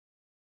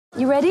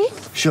You ready?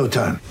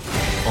 Showtime.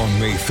 On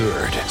May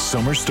 3rd,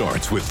 summer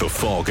starts with The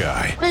Fall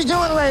Guy. Let's do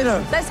it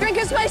later. Let's drink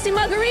a spicy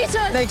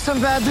margarita. Make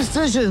some bad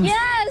decisions.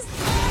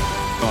 Yes!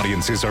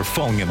 Audiences are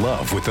falling in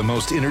love with the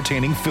most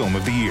entertaining film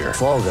of the year.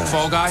 Fall Guy.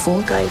 Fall Guy?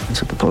 Fall Guy.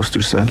 That's what the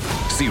poster said.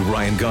 See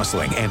Ryan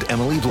Gosling and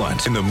Emily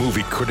Blunt in the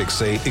movie critics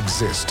say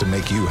exists to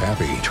make you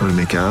happy. Trying to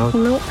make it out?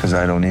 Nope. Because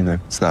I don't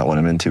either. It's not what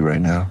I'm into right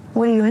now.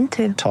 What are you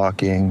into?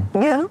 Talking.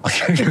 Yeah.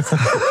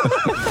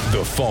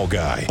 The Fall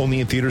Guy.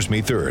 Only in theaters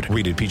May 3rd.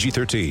 Rated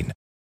PG-13.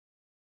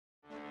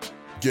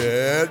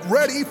 Get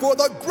ready for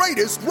the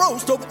greatest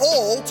roast of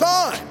all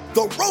time.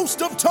 The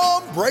Roast of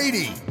Tom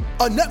Brady.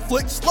 A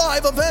Netflix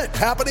live event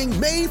happening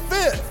May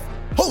 5th.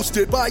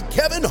 Hosted by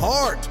Kevin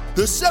Hart.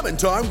 The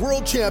 7-time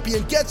world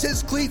champion gets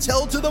his cleats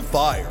held to the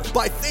fire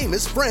by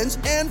famous friends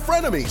and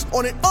frenemies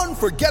on an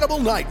unforgettable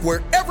night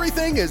where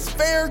everything is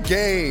fair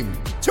game.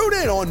 Tune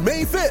in on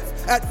May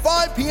 5th at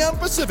 5 p.m.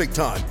 Pacific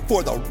time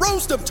for the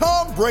Roast of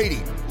Tom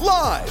Brady.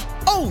 Live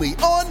only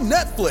on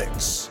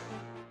Netflix.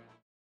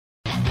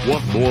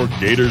 Want more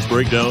Gators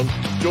Breakdown?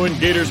 Join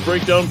Gators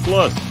Breakdown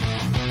Plus.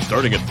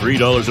 Starting at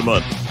 $3 a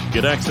month,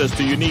 get access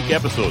to unique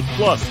episodes,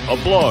 plus a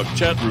blog,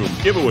 chat room,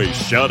 giveaways,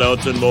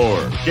 shout-outs, and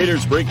more.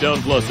 Gators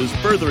Breakdown Plus is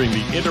furthering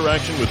the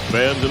interaction with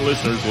fans and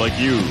listeners like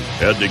you.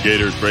 Head to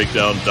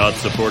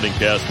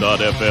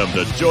gatorsbreakdown.supportingcast.fm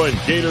to join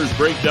Gators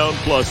Breakdown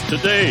Plus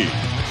today.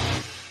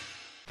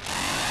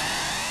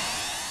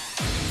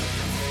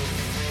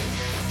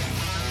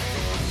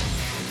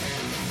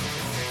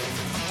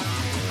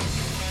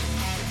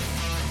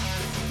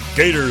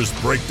 Gators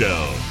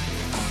Breakdown,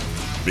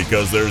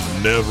 because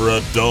there's never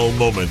a dull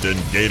moment in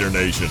Gator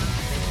Nation.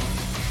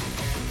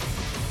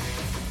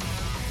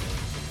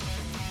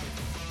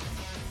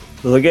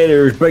 The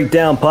Gators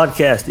Breakdown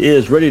podcast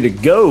is ready to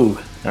go.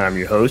 I'm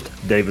your host,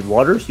 David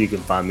Waters. You can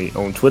find me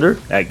on Twitter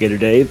at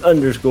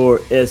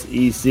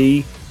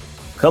GatorDave_SEC.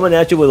 Coming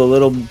at you with a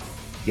little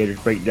Gators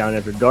Breakdown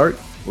After Dark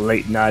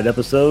late night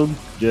episode.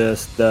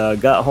 Just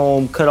got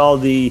home, cut all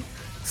the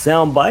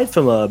sound bite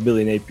from a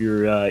Billy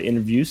Napier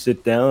interview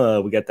sit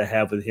down we got to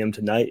have with him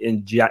tonight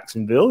in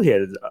Jacksonville. He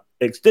had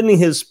extending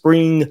his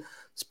spring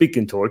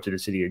speaking tour to the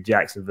city of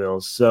Jacksonville,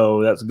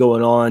 so that's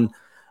going on.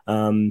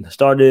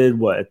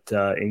 Started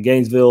in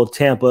Gainesville,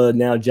 Tampa,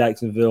 now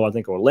Jacksonville. I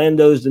think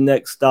Orlando's the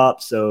next stop.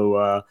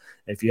 So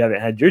if you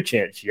haven't had your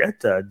chance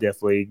yet,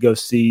 definitely go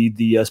see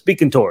the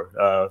speaking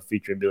tour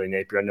featuring Billy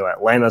Napier. I know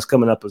Atlanta's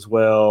coming up as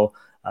well.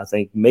 I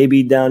think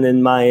maybe down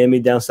in Miami,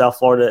 down South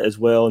Florida as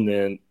well, and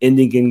then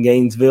ending in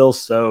Gainesville.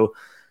 So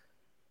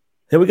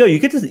here we go. You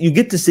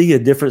get to see a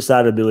different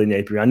side of Billy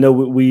Napier. I know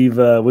we've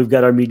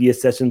got our media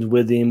sessions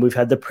with him. We've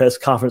had the press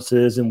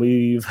conferences, and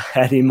we've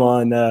had him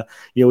on.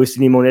 We've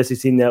seen him on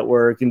SEC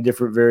Network and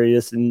different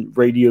various and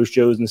radio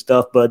shows and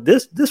stuff. But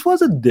this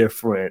was a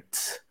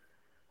different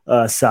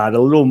side,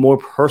 a little more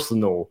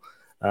personal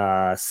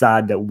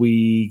side that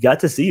we got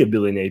to see of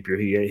Billy Napier.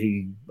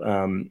 He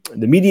the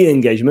media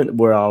engagement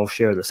where I'll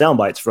share the sound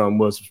bites from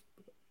was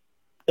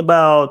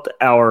about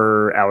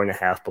hour and a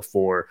half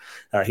before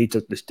he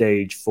took the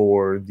stage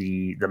for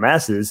the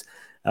masses.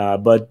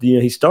 But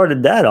he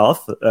started that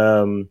off,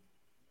 the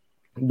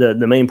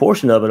main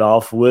portion of it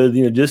off with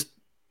just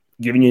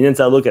giving you an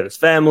inside look at his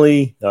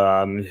family,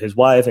 his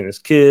wife and his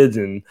kids,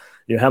 and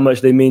how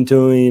much they mean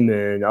to him,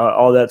 and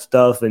all that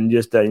stuff, and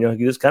just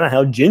just kind of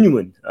how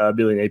genuine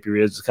Billy Napier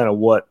is kind of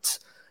what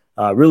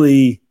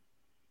really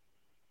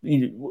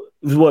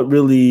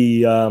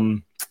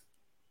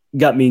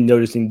got me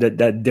noticing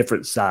that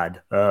different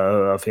side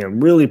of him.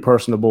 Really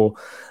personable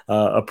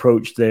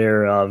approach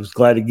there. I was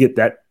glad to get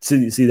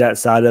see that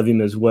side of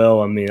him as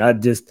well. I mean,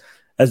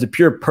 as a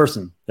pure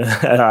person,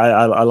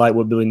 I like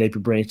what Billy Napier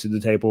brings to the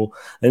table.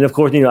 And of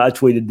course, I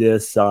tweeted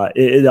this.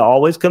 It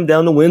always comes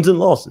down to wins and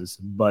losses,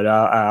 but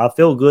I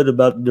feel good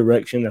about the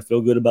direction. I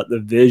feel good about the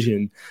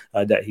vision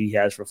that he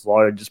has for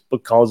Florida, just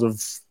because of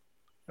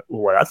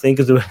what I think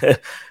is a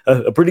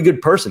pretty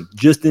good person,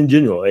 just in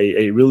general,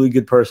 a really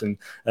good person.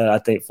 I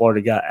think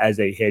Florida got as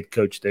a head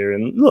coach there.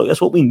 And look, that's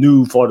what we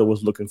knew Florida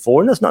was looking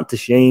for. And that's not to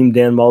shame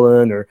Dan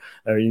Mullen or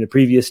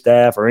previous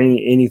staff or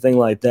anything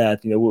like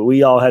that.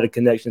 We all had a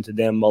connection to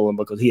Dan Mullen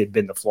because he had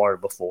been to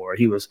Florida before.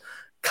 He was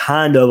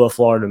kind of a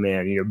Florida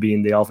man,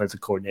 being the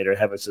offensive coordinator,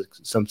 having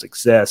some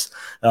success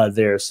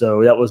there.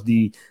 So that was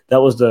the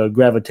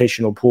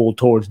gravitational pull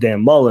towards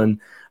Dan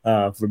Mullen.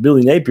 For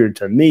Billy Napier,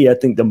 to me, I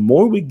think the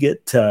more we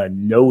get to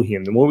know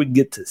him, the more we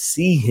get to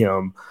see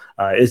him,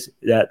 is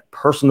that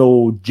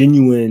personal,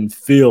 genuine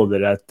feel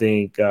that I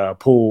think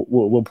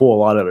will pull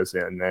a lot of us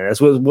in. And that's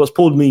what's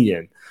pulled me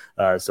in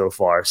so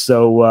far.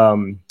 So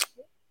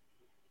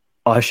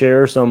I'll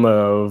share some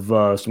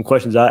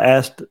questions I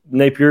asked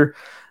Napier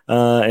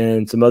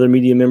and some other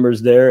media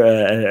members there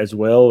as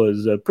well. It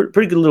was a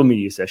pretty good little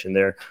media session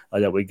there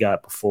that we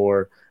got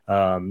before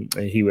and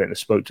he went and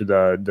spoke to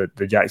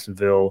the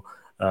Jacksonville.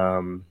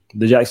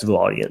 The Jacksonville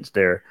audience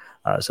there.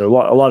 So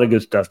a lot of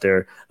good stuff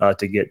there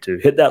to get to.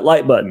 Hit that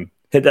like button.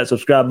 Hit that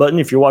subscribe button.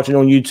 If you're watching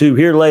on YouTube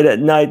here late at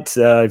night,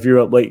 if you're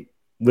up late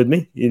with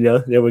me,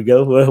 there we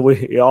go.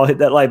 We all hit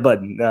that like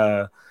button.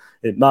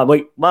 it might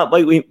wake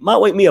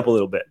me up a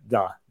little bit.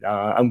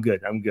 I'm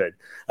good.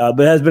 But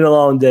it has been a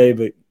long day.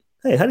 But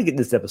hey, how to get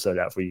this episode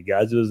out for you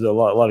guys? It was a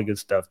lot of good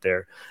stuff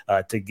there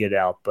to get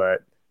out.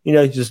 But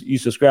you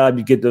subscribe,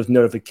 you get those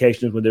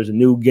notifications when there's a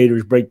new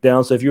Gators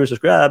breakdown. So if you were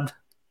subscribed,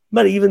 you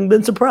might have even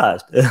been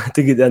surprised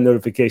to get that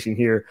notification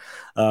here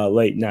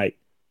late night.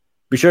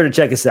 Be sure to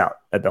check us out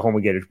at the Home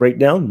of Gators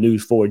Breakdown,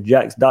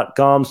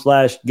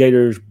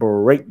 news4jax.com/Gators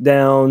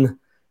Breakdown.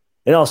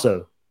 And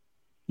also,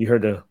 you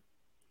heard the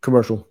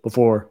commercial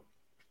before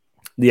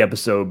the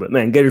episode, but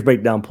man, Gators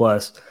Breakdown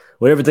Plus,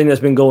 with everything that's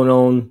been going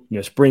on,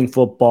 spring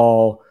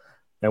football,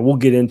 and we'll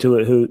get into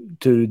it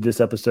to this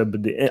episode,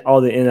 but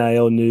all the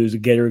NIL news, the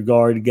Gator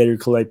Guard, the Gator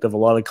Collective, a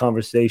lot of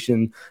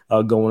conversation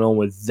going on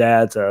with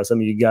that. Some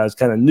of you guys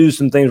kind of knew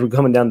some things were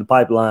coming down the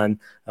pipeline.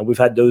 We've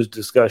had those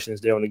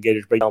discussions there on the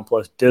Gators Breakdown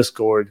Plus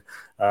Discord,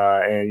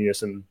 and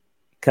some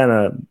kind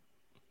of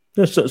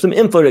some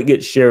info that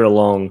gets shared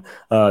along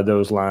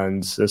those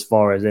lines as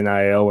far as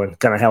NIL and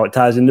kind of how it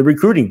ties into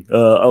recruiting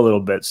a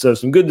little bit. So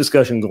some good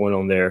discussion going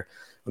on there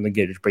on the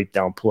Gators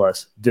Breakdown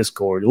Plus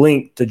Discord.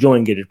 Link to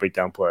join Gators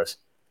Breakdown Plus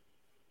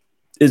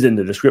is in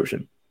the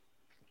description.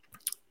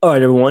 All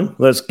right, everyone,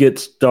 let's get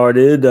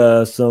started.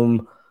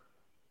 Some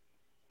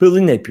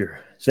Billy Napier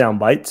sound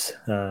bites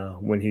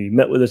when he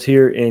met with us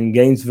here in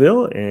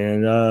Gainesville.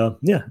 And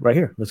right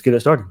here, let's get it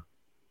started.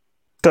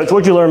 Coach,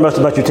 what did you learn most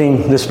about your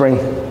team this spring?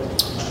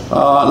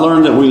 I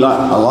learned that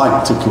I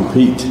like to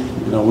compete.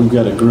 We've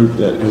got a group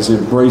that has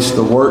embraced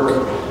the work.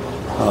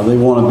 They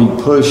want to be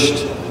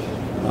pushed.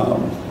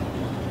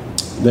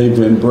 They've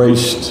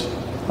embraced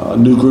a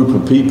new group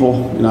of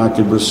people, and I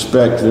could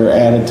respect their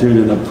attitude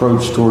and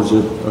approach towards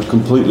a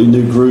completely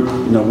new group.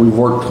 We've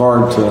worked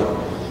hard to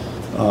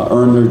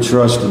earn their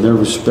trust and their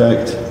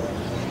respect.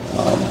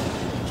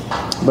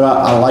 But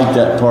I like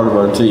that part of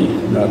our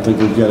team. I think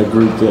we've got a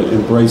group that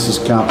embraces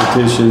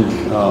competition.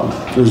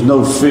 There's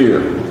no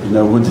fear,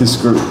 with this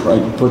group,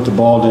 right? You put the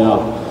ball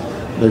down,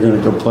 they're going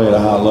to go play at a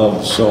high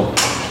level. So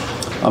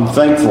I'm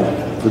thankful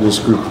for this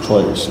group of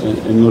players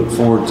and look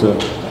forward to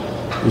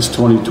this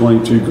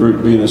 2022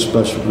 group being a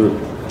special group.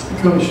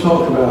 Coach,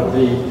 talk about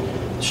the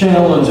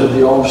challenge of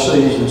the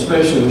offseason,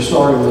 especially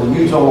starting with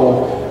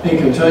Utah and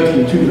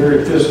Kentucky, two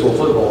very physical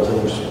football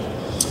teams.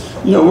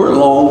 We're a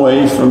long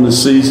way from the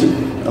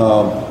season.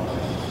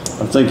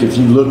 I think if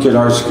you look at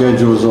our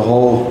schedule as a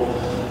whole,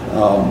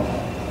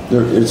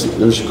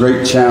 there's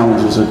great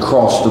challenges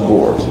across the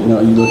board. You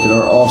look at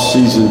our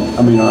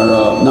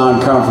our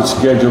non-conference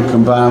schedule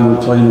combined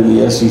with playing in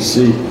the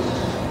SEC.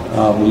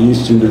 The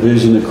Eastern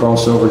Division, the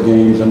crossover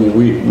games.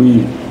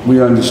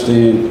 We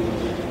understand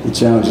the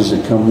challenges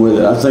that come with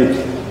it. I think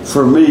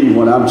for me,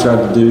 what I'm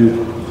trying to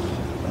do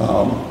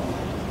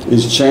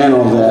is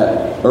channel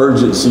that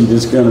urgency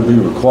that's going to be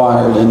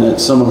required and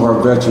that some of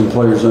our veteran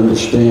players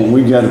understand.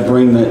 We've got to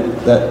bring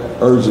that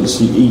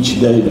urgency each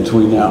day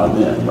between now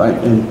and then, right?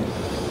 And,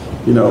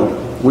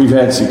 we've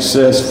had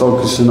success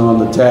focusing on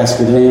the task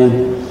at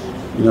hand.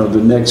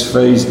 The next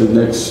phase, the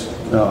next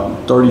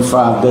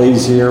 35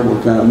 days here,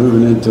 we're kind of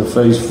moving into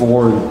phase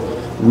 4 and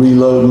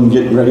reloading,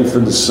 getting ready for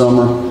the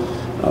summer.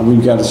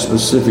 We've got a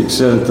specific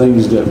set of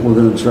things that we're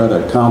going to try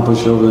to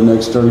accomplish over the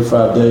next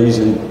 35 days,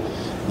 and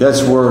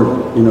that's where,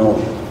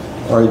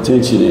 our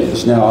attention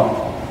is. Now,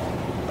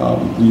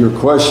 your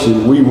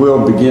question, we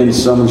will begin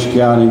summer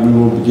scouting. We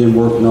will begin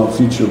working on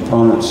future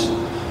opponents.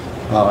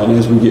 And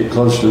as we get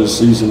closer to the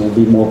season, we'll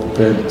be more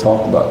prepared to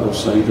talk about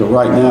those things. But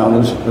right now,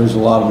 there's a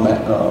lot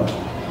of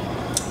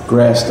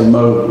grass to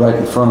mow right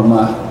in front of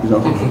my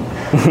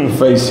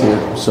face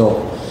here. So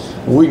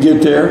when we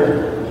get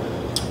there,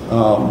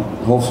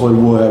 hopefully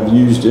we'll have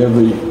used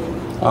every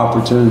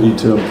opportunity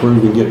to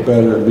improve and get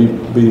better and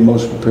be the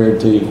most prepared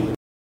team.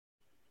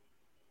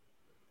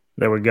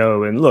 There we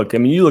go. And look,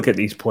 you look at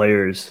these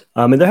players,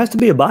 there has to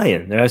be a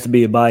buy-in. There has to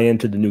be a buy-in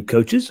to the new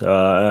coaches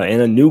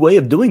and a new way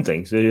of doing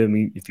things.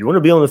 If you want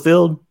to be on the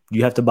field,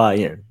 you have to buy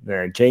in.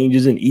 And change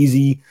isn't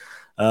easy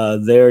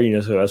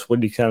there, so that's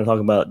what he's kind of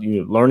talking about,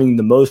 learning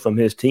the most from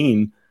his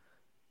team.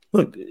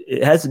 Look,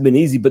 it hasn't been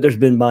easy, but there's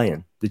been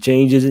buy-in. The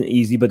change isn't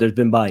easy, but there's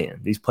been buy-in.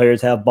 These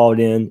players have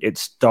bought in. It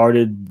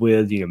started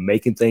with,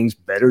 making things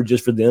better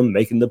just for them,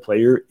 making the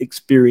player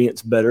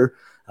experience better.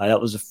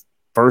 That was the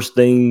first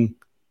thing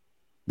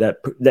that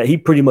he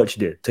pretty much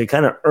did to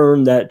kind of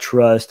earn that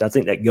trust. I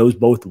think that goes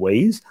both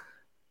ways.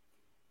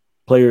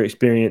 Player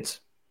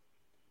experience,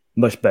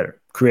 much better.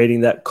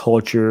 Creating that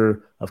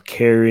culture of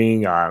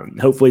caring.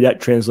 Hopefully that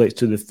translates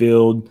to the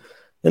field.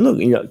 And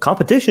look,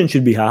 competition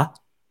should be high.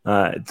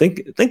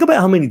 Think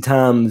about how many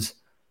times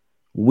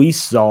we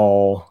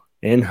saw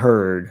and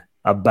heard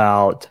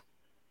about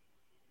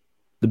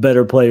the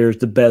better players,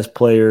 the best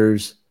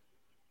players,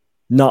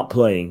 not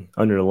playing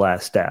under the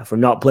last staff or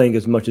not playing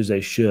as much as they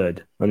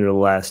should under the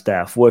last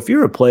staff. Well, if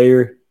you're a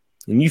player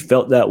and you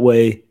felt that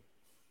way,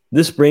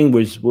 this spring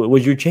was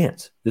your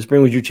chance. This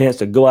spring was your chance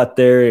to go out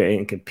there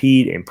and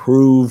compete and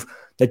prove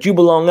that you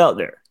belong out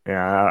there. And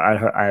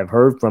I have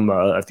heard from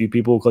a few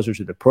people closer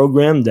to the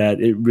program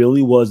that it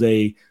really was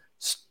a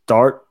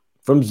start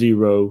from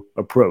zero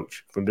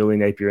approach from Billy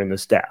Napier and the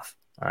staff.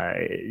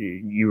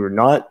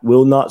 You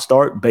will not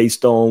start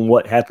based on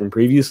what happened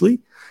previously.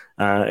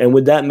 And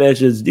with that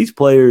message, these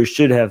players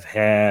should have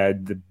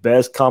had the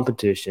best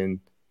competition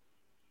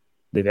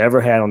they've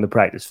ever had on the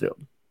practice field.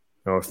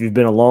 Or if you've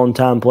been a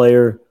long-time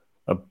player,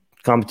 a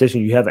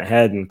competition you haven't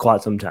had in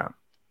quite some time.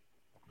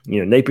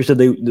 Napier said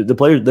the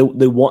players,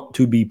 they want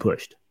to be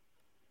pushed.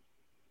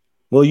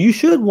 Well, you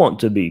should want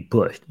to be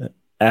pushed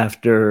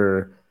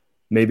after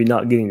maybe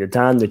not getting the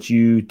time that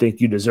you think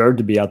you deserve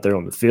to be out there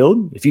on the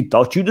field. If you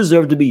thought you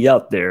deserved to be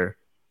out there,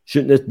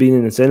 shouldn't this be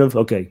an incentive?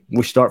 Okay,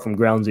 we start from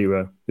ground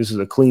zero. This is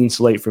a clean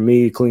slate for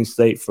me, clean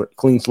slate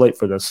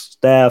for the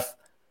staff.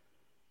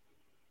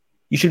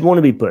 You should want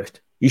to be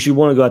pushed. You should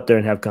want to go out there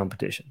and have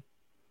competition.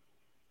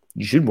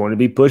 You should want to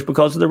be pushed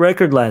because of the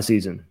record last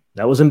season.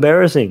 That was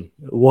embarrassing,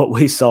 what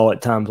we saw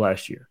at times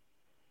last year.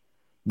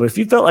 But if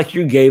you felt like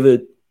you gave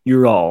it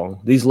your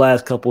all these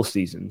last couple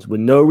seasons with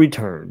no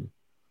return,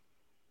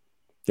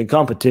 then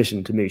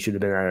competition to me should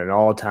have been at an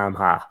all-time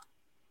high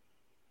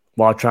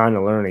while trying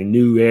to learn a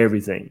new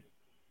everything.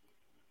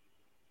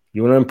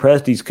 You want to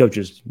impress these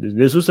coaches.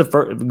 This was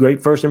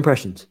great first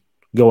impressions.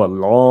 Go a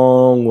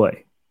long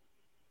way.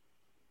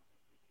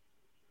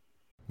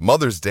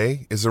 Mother's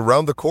Day is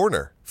around the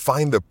corner.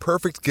 Find the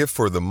perfect gift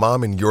for the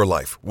mom in your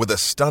life with a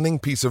stunning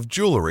piece of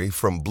jewelry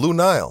from Blue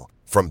Nile.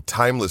 From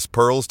timeless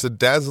pearls to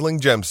dazzling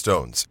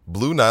gemstones,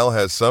 Blue Nile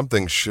has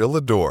something she'll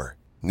adore.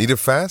 Need it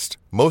fast?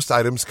 Most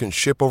items can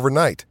ship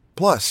overnight.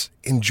 Plus,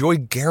 enjoy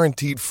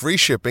guaranteed free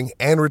shipping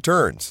and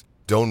returns.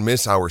 Don't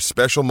miss our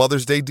special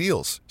Mother's Day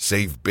deals.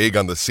 Save big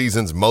on the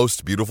season's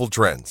most beautiful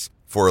trends.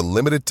 For a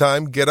limited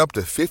time, get up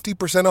to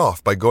 50%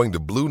 off by going to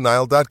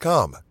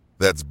BlueNile.com.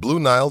 That's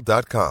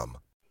BlueNile.com.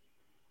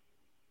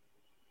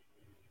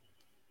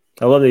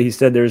 I love that he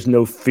said there's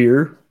no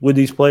fear with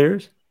these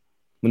players.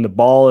 When the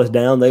ball is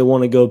down, they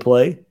want to go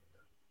play.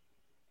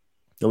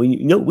 We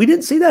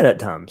didn't see that at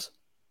times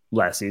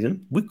last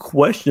season. We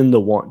questioned the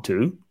want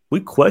to.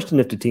 We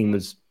questioned if the team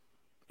was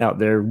out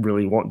there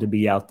really wanting to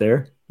be out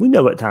there. We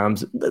know at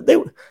times they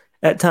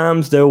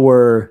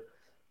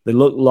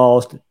looked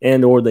lost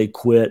and or they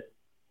quit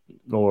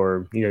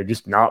or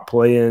just not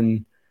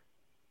playing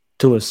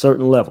to a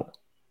certain level.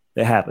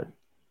 It happened.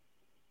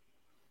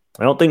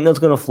 I don't think that's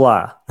going to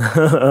fly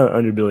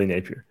under Billy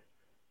Napier.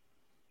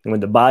 And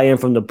with the buy-in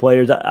from the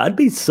players, I'd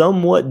be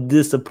somewhat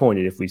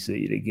disappointed if we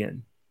see it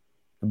again.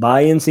 The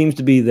buy-in seems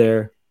to be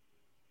there.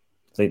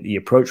 I think the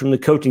approach from the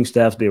coaching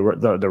staff is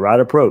the right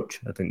approach.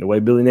 I think the way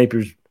Billy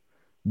Napier's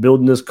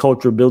building this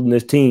culture, building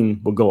this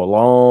team will go a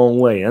long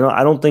way. And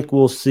I don't think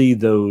we'll see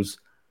those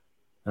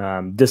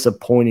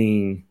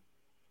disappointing,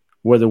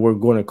 whether we're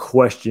going to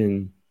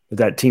question if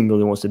that team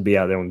really wants to be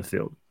out there on the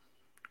field.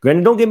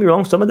 Granted, don't get me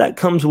wrong, some of that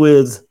comes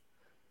with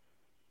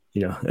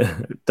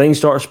things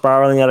start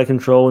spiraling out of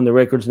control and the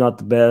record's not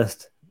the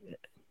best.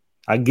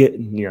 I get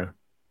it,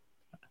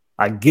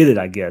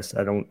 I guess.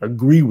 I don't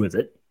agree with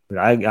it, but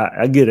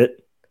I get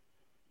it.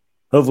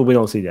 Hopefully we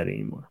don't see that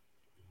anymore.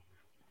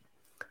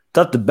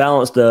 Tough to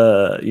balance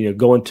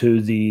going to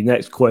the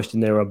next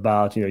question there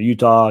about,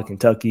 Utah,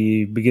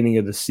 Kentucky, beginning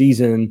of the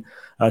season.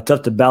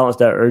 Tough to balance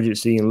that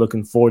urgency and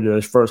looking forward to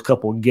those first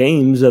couple of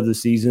games of the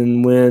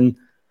season when,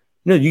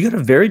 you got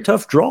a very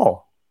tough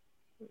draw.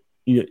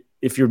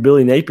 If you're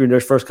Billy Napier in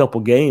those first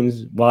couple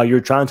games while you're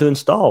trying to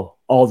install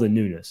all the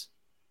newness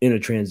in a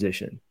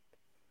transition.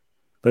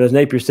 But as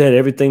Napier said,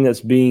 everything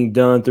that's being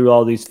done through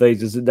all these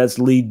phases, that's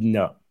leading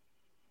up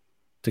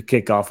to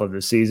kickoff of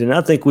the season.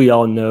 I think we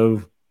all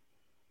know,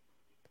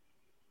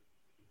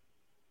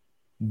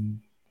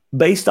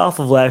 based off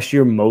of last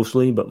year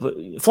mostly, but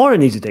Florida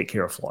needs to take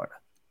care of Florida.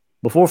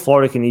 Before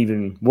Florida can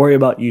even worry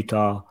about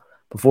Utah,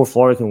 before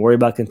Florida can worry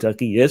about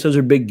Kentucky, yes, those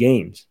are big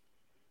games.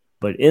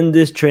 But in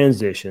this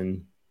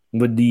transition,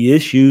 with the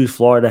issues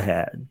Florida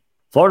had,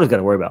 Florida's got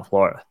to worry about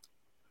Florida.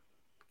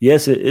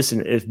 Yes, it's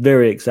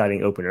very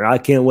exciting opener. I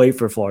can't wait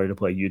for Florida to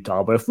play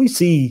Utah. But if we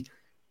see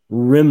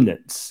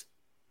remnants,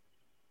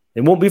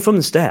 it won't be from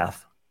the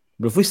staff,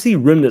 but if we see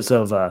remnants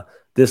of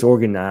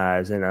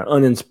disorganized and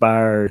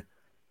uninspired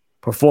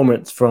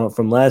performance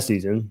from last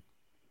season,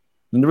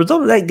 then the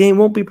result of that game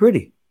won't be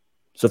pretty.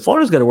 So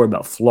Florida's got to worry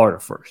about Florida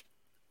first.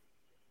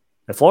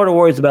 If Florida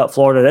worries about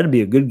Florida, that'd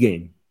be a good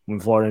game when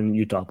Florida and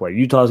Utah play.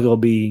 Utah's going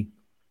to be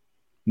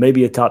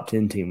maybe a top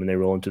 10 team when they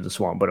roll into the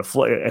Swamp. But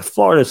if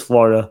Florida's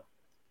Florida,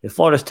 if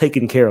Florida's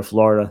taking care of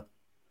Florida,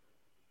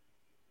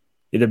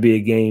 it'll be a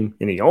game.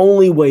 And the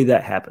only way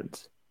that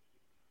happens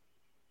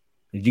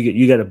is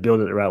you got to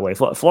build it the right way.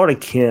 Florida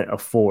can't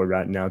afford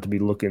right now to be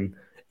looking.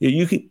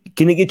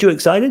 Can it get you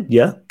excited?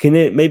 Yeah. Can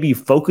it maybe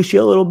focus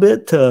you a little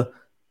bit to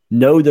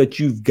know that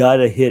you've got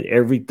to hit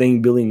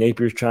everything Billy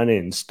Napier's trying to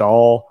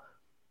install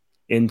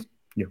in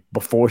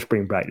before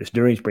spring practice,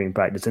 during spring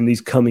practice, in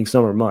these coming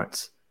summer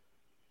months?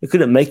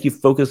 Could it make you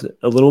focus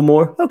a little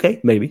more? Okay,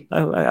 maybe.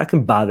 I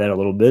can buy that a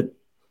little bit.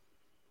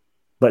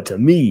 But to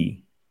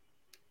me,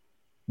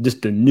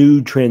 just the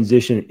new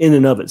transition in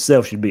and of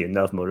itself should be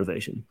enough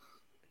motivation.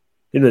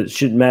 It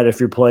shouldn't matter if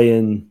you're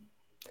playing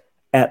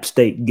App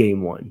State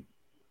game 1.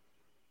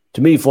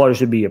 To me, Florida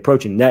should be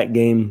approaching that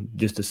game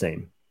just the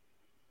same.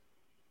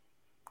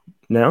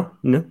 Now,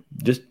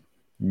 just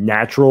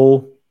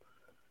natural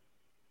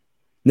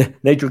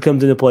nature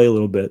comes into play a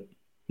little bit.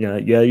 Yeah,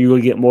 you're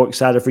going to get more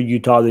excited for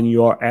Utah than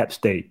you are App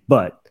State.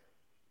 But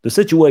the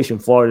situation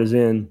Florida's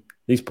in,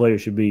 these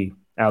players should be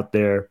out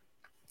there.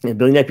 And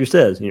Billy Napier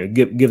says,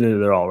 giving it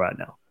their all right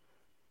now.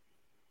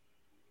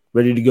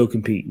 Ready to go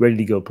compete, ready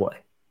to go play.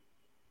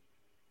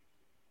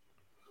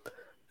 All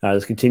right,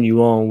 let's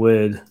continue on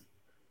with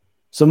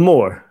some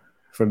more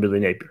from Billy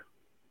Napier.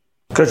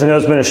 Coach, I know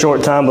it's been a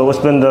short time, but what's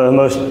been the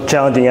most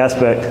challenging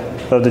aspect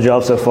of the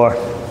job so far?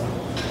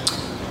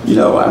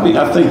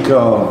 I think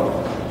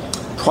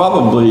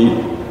probably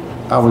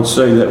I would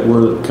say that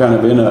we're kind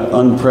of in an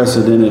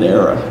unprecedented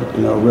era,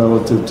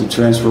 relative to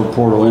transfer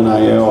portal,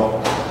 NIL.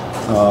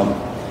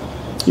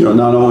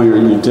 Not only are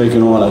you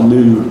taking on a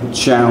new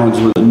challenge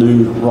with a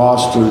new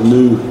roster,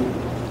 new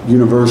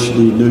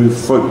university, new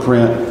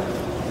footprint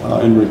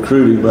in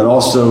recruiting, but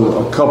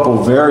also a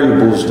couple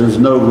variables. There's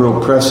no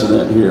real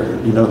precedent here.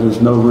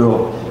 There's no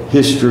real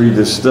history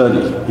to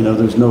study.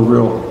 There's no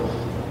real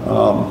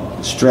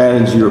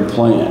strategy or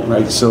plan,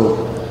 right?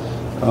 So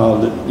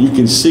you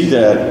can see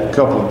that a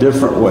couple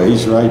different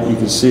ways, right? You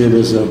can see it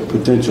as a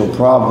potential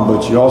problem,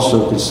 but you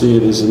also can see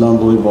it as an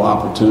unbelievable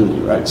opportunity,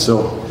 right?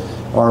 So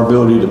our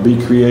ability to be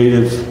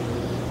creative,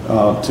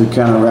 to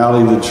kind of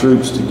rally the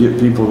troops, to get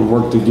people to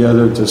work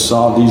together, to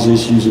solve these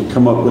issues and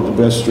come up with the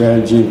best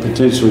strategy and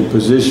potentially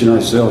position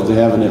ourselves to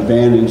have an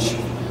advantage.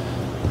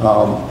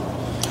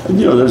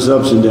 There's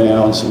ups and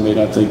downs,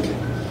 I think.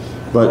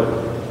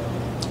 But,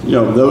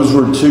 those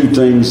were two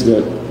things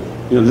that,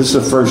 this is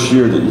the first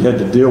year that you had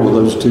to deal with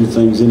those two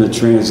things in a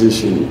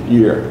transition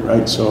year,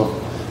 right? So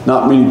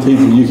not many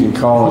people you can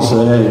call and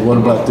say, hey, what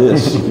about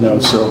this?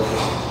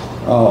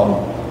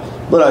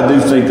 But I do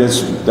think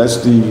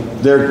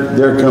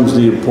there comes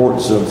the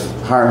importance of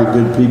hiring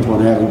good people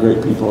and having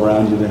great people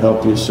around you to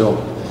help you. So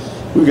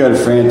we've got a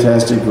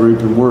fantastic group,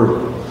 and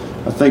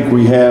I think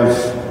we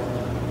have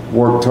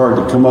worked hard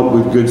to come up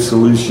with good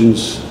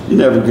solutions. You're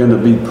never going to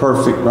be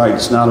perfect, right?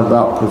 It's not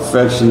about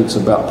perfection, it's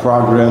about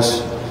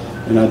progress.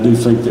 And I do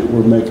think that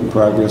we're making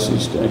progress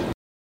each day.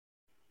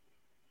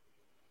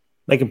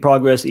 Making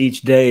progress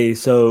each day.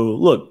 So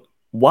look,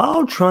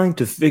 while trying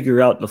to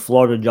figure out the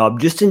Florida job,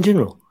 just in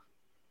general,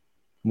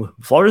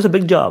 Florida's a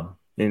big job,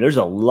 and there's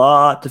a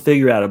lot to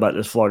figure out about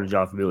this Florida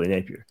job for Billy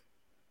Napier.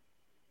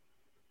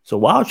 So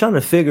while trying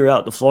to figure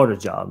out the Florida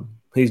job,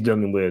 he's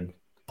dealing with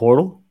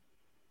portal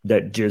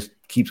that just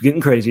keeps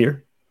getting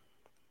crazier.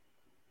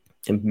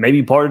 And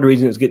maybe part of the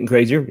reason it's getting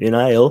crazier,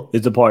 NIL,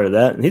 is a part of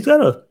that. And he's got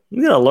to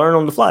learn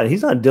on the fly.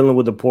 He's not dealing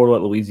with the portal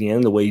at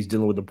Louisiana the way he's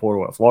dealing with the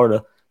portal at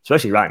Florida,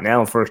 especially right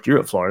now, first year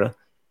at Florida.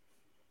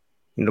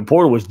 And the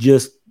portal was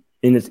just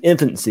in its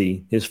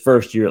infancy, his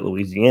first year at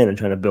Louisiana,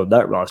 trying to build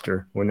that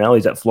roster. Well, now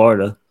he's at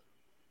Florida.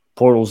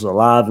 Portal's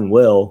alive and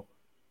well.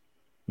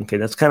 Okay,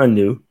 that's kind of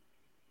new.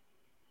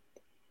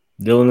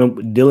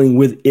 Dealing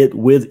with it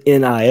with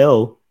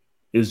NIL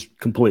is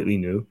completely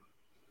new.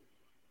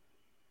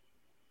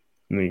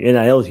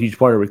 NIL is a huge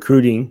part of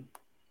recruiting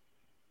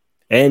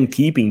and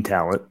keeping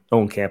talent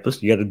on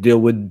campus. You got to deal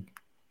with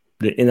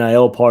the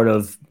NIL part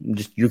of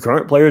just your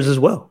current players as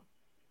well.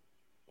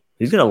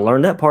 He's going to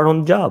learn that part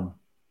on the job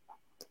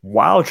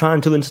while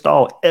trying to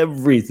install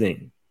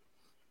everything.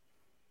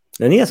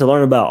 And he has to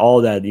learn about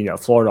all that,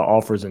 Florida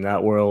offers in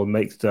that world,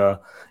 makes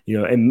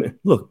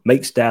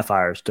staff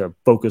hires to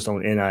focus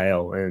on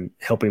NIL and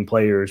helping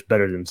players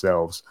better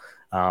themselves.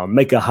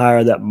 Make a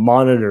hire that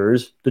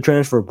monitors the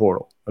transfer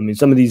portal.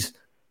 Some of these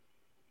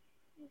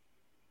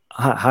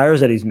hires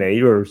that he's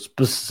made are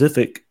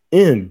specific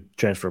in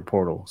transfer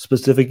portal,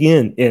 specific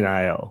in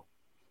NIL.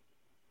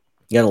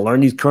 You got to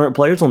learn these current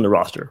players on the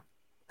roster,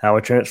 how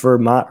a transfer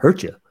might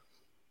hurt you,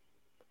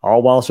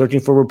 all while searching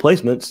for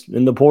replacements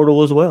in the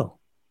portal as well.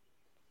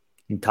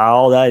 You tie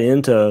all that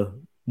into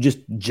just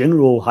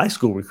general high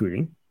school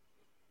recruiting,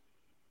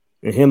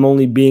 and him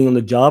only being on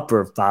the job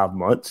for 5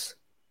 months,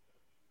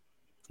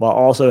 while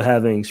also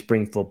having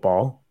spring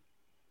football,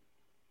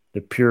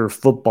 the pure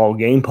football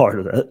game part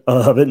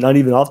of it, not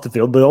even off the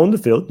field, but on the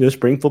field.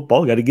 Spring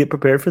football, got to get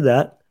prepared for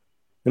that.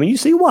 You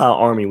see why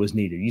Army was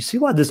needed. You see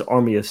why this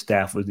Army of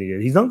staff was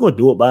needed. He's not going to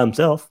do it by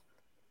himself.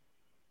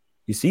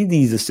 You see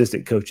these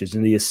assistant coaches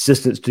and the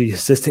assistants to the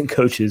assistant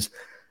coaches.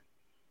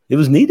 It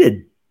was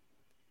needed.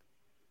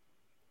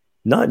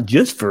 Not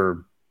just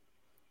for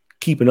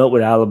keeping up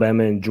with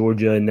Alabama and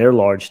Georgia and their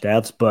large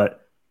staffs,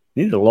 but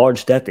you need a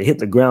large staff to hit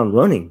the ground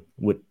running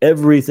with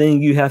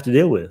everything you have to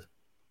deal with.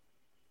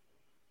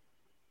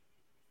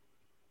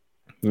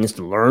 And just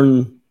to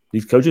learn,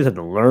 these coaches have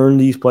to learn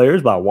these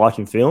players by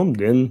watching film,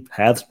 then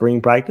have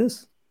spring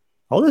practice.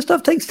 All this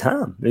stuff takes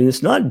time.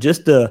 It's not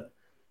just a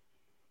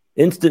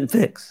instant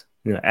fix.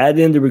 Add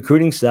in the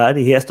recruiting side,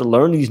 he has to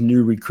learn these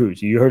new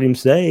recruits. You heard him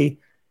say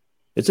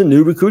it's a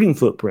new recruiting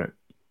footprint.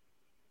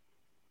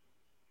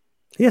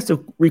 He has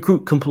to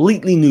recruit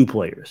completely new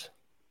players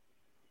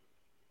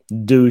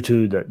due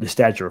to the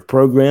stature of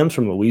programs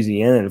from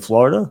Louisiana and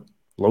Florida,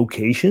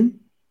 location.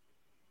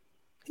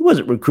 he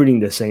wasn't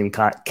recruiting the same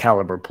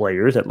caliber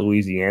players at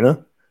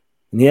Louisiana.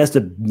 And he has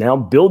to now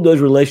build those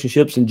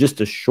relationships in just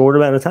a short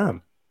amount of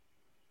time.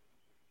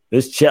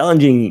 It's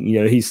challenging,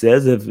 he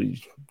says, if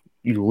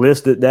you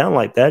list it down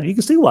like that, you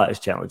can see why it's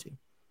challenging.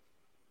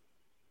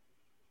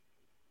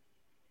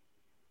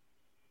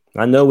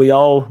 I know we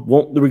all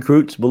want the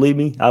recruits, believe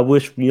me. I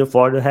wish,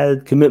 Florida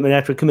had commitment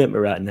after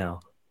commitment right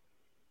now.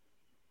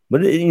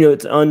 But,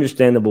 it's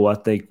understandable, I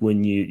think,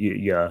 when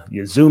you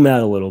zoom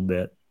out a little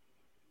bit,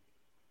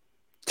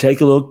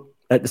 take a look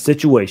at the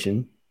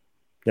situation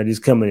that he's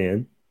coming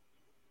in.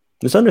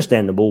 It's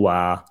understandable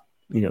why,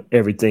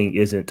 everything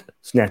isn't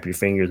snap your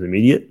fingers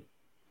immediate.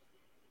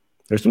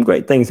 There's some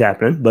great things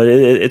happening, but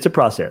it's a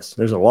process.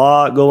 There's a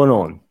lot going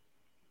on.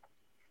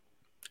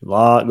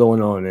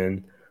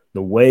 And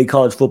the way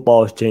college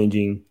football is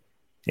changing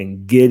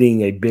and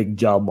getting a big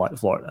job like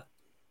Florida.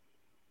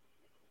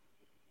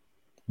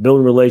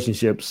 Building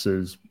relationships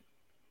is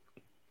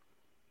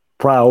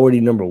priority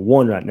number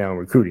one right now in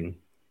recruiting.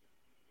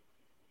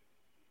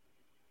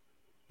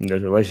 And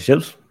those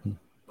relationships,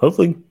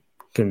 hopefully,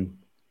 can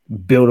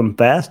build them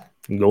fast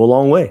and go a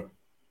long way.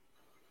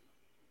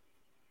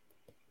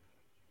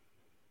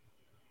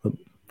 But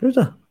there's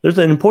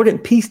an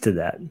important piece to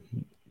that.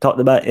 Talked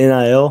about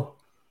NIL.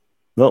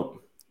 Well,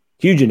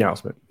 huge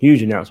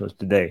announcements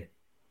today,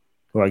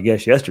 or I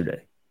guess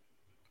yesterday,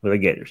 for the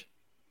Gators.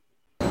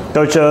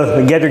 Coach,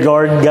 the Gator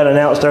Guard got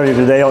announced earlier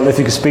today. I don't know if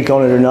you can speak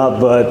on it or not,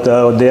 but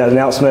the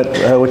announcement,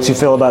 what you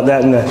feel about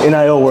that in the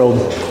NIL world?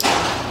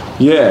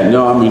 Yeah,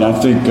 no, I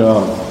think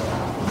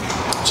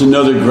it's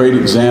another great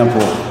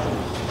example.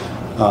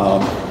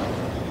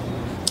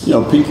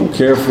 People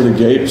care for the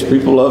Gators.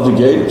 People love the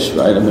Gators,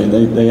 right?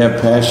 They have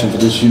passion for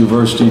this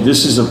university.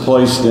 This is a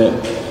place that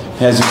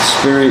has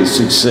experienced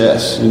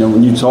success.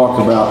 When you talk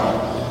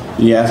about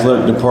the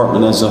athletic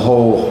department as a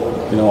whole,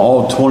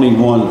 all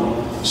 21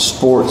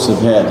 sports have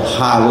had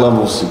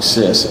high-level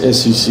success,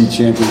 SEC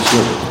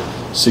championship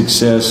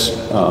success.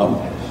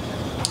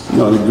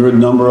 A good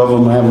number of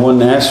them have won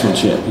national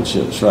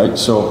championships, right?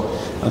 So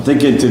I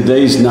think in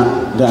today's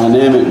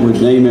dynamic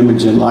with name,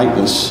 image, and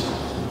likeness,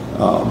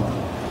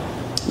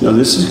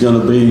 this is going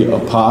to be a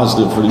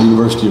positive for the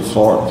University of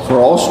Florida, for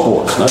all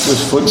sports, not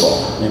just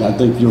football. And I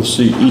think you'll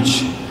see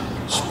each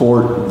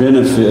sport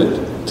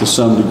benefit to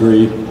some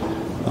degree.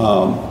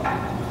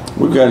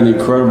 We've got an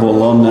incredible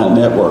alumni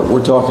network.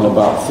 We're talking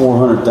about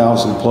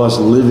 400,000 plus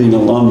living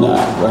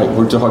alumni, right?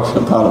 We're talking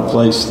about a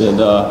place that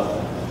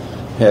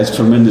has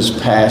tremendous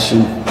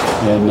passion.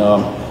 And,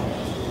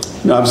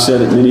 I've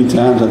said it many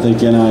times, I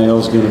think NIL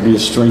is going to be a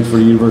strength for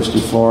the University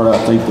of Florida.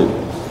 I think that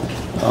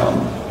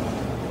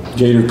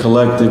Gator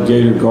Collective,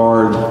 Gator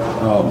Guard,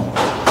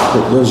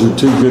 those are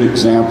two good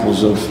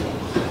examples of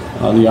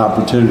the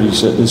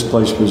opportunities that this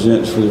place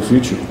presents for the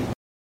future.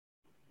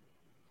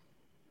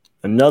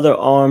 Another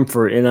arm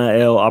for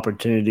NIL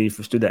opportunity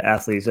for student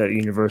athletes at the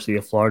University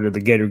of Florida,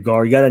 the Gator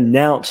Guard, got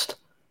announced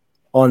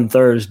on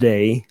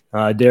Thursday.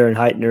 Darren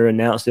Heitner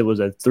announced it was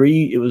at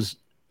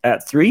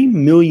 $3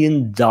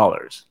 million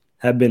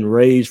have been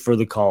raised for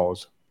the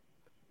cause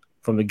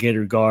from the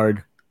Gator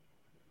Guard,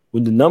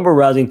 with the number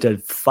rising to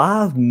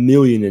 $5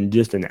 million in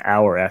just an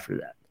hour after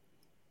that.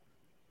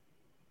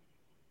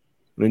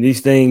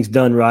 These things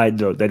done right,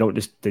 though, they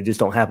just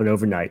don't happen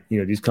overnight.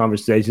 These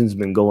conversations have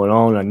been going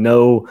on. I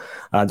know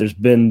there's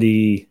been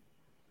the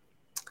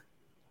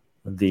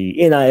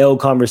NIL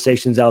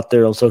conversations out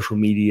there on social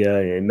media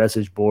and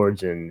message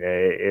boards, and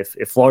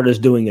if Florida's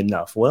doing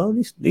enough. Well,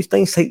 these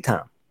things take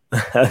time.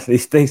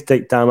 These things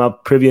take time. I'm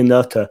privy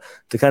enough to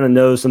kind of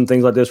know some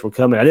things like this were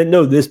coming. I didn't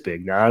know this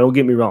big. Now, don't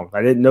get me wrong.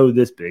 I didn't know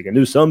this big. I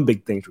knew some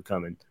big things were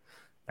coming.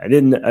 I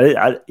didn't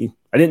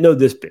know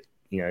this big.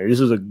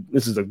 This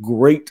is a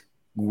great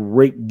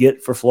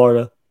get for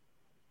Florida.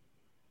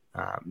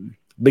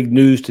 Big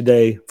news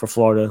today for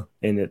Florida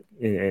in the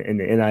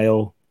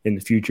NIL in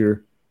the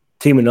future.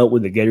 Teaming up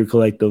with the Gator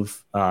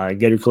Collective.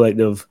 Gator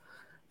Collective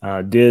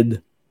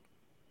did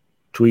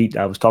tweet.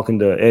 I was talking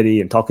to Eddie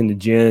and talking to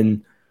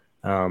Jen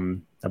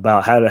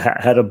about how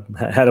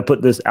to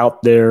put this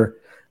out there,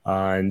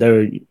 and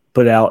they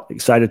put out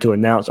excited to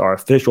announce our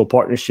official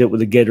partnership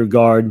with the Gator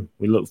Guard.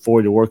 We look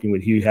forward to working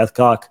with Hugh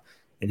Hathcock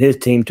and his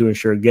team to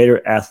ensure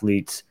Gator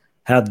athletes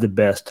have the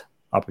best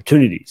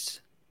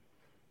opportunities.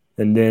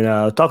 And then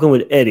talking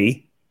with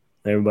Eddie,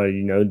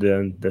 everybody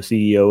the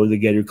CEO of the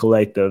Gator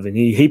Collective, and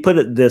he put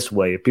it this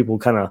way: if people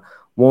kind of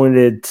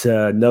wanted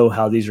to know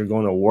how these are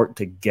going to work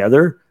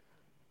together,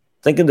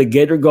 think of the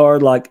Gator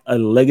Guard like a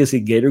legacy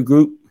Gator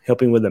group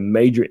helping with a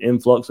major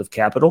influx of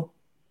capital,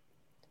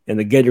 and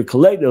the Gator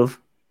Collective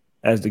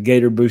as the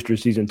Gator Booster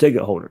season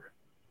ticket holder.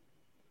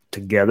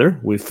 Together,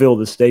 we fill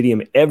the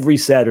stadium every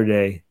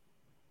Saturday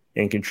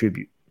and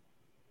contribute.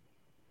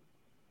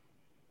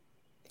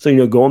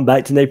 So, going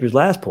back to Napier's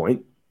last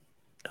point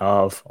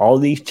of all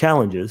these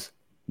challenges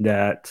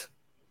that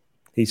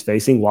he's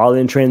facing while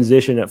in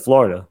transition at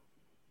Florida,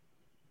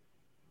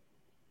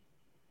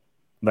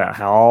 about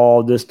how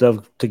all this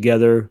stuff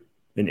together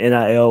in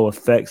NIL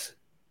affects,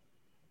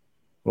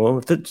 well,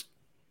 if it's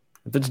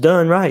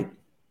done right,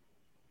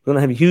 going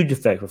to have a huge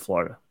effect for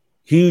Florida.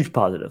 Huge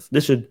positive.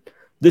 This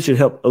should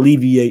help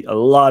alleviate a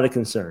lot of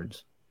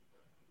concerns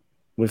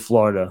with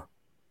Florida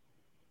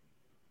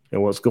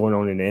and what's going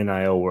on in the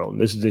NIL world.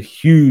 This is a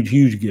huge,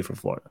 huge gift for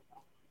Florida.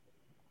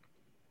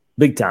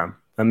 Big time.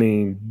 I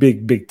mean,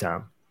 big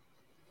time.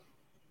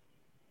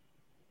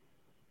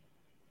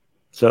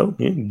 So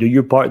do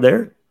your part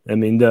there. I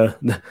mean,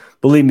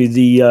 believe me,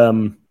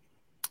 the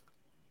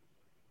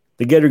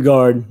Gator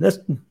Guard, that's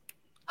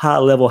high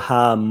level,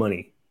 high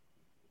money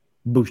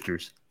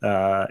boosters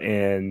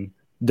and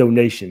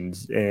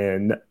donations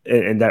and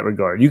in that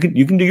regard. You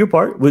can do your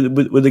part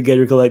with the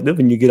Gator Collective,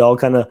 and you get all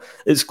kind of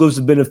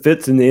exclusive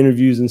benefits in the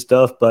interviews and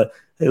stuff. But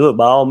hey, look,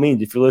 by all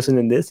means, if you're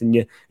listening to this and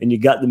you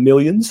got the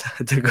millions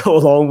to go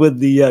along with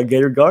the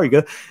Gator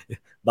Guard,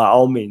 by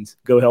all means,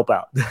 go help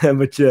out.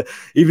 But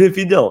even if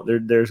you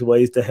don't, there's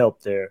ways to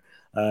help there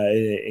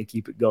and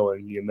keep it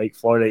going. You make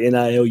Florida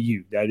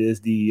NILU. That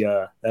is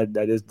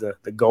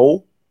the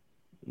goal.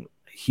 A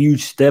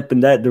huge step in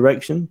that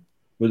direction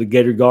with the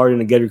Gator Guard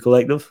and the Gator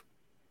Collective.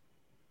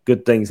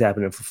 Good things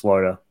happening for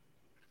Florida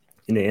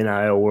in the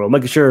NIL world,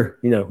 making sure,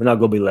 we're not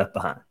going to be left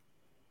behind.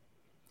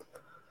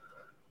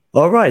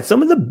 All right,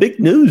 some of the big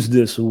news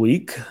this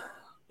week,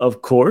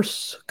 of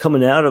course,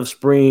 coming out of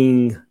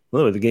spring.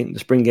 Well, the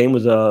spring game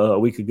was a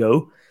week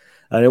ago,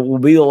 and it will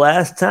be the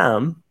last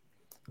time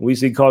we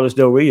see Carlos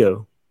Del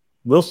Rio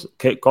Wilson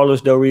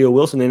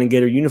in a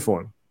Gator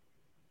uniform.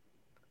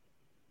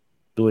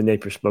 Billy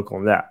Napier spoke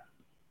on that.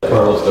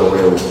 Carlos Del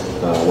Rio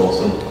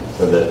Wilson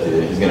said that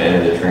he's going to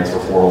enter the transfer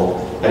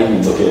portal. How do you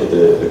look at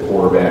the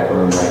quarterback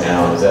room right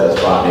now? Is that a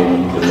spot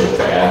maybe you could look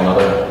to add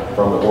another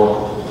from the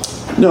portal?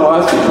 No,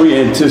 I think we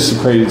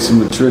anticipated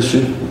some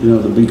attrition.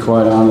 To be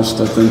quite honest,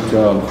 I think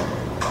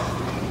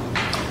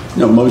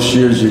most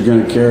years you're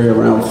going to carry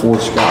around 4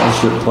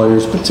 scholarship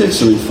players,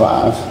 potentially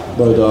 5.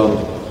 But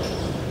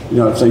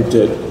I think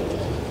that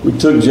we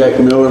took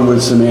Jack Miller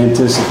with some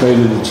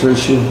anticipated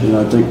attrition.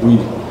 I think we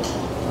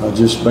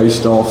just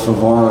based off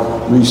of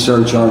our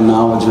research, our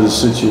knowledge of the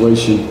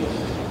situation,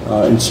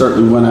 and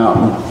certainly went out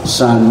and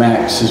signed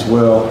Max as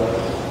well.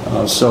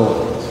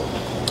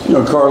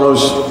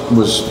 Carlos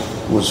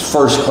was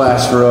first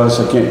class for us.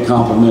 I can't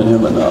compliment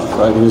him enough,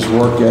 right? His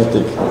work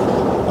ethic,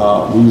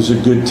 he was a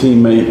good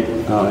teammate.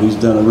 He's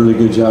done a really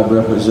good job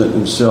representing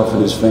himself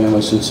and his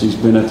family since he's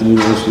been at the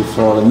University of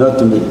Florida.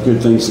 Nothing but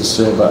good things to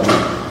say about him.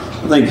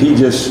 I think he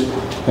just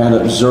had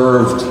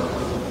observed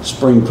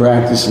spring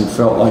practice and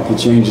felt like a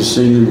change of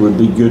scenery would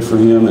be good for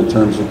him in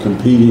terms of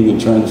competing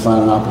and trying to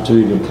find an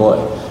opportunity to play.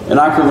 And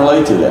I can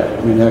relate to that.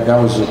 I mean, heck, I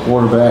was a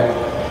quarterback,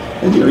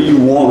 and you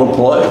want to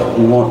play.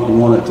 You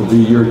want it to be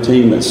your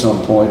team at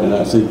some point, and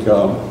I think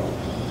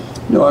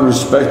I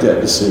respect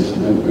that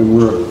decision, and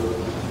we're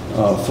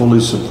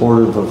fully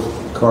supportive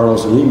of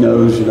Carlos, and he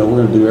knows we're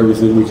going to do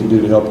everything we can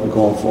do to help him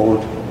going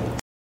forward.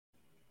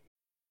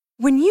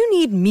 When you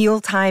need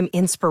mealtime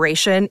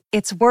inspiration,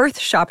 it's worth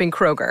shopping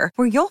Kroger,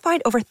 where you'll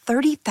find over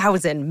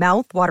 30,000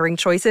 mouth-watering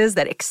choices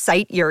that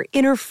excite your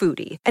inner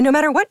foodie. And no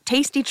matter what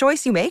tasty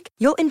choice you make,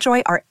 you'll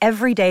enjoy our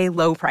everyday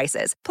low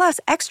prices, plus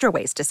extra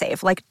ways to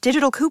save, like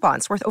digital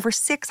coupons worth over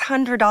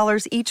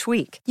 $600 each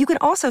week. You can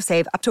also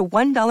save up to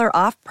 $1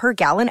 off per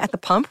gallon at the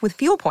pump with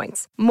fuel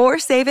points. More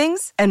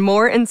savings and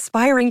more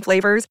inspiring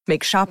flavors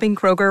make shopping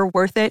Kroger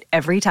worth it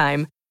every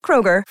time.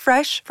 Kroger,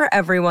 fresh for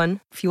everyone.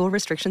 Fuel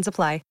restrictions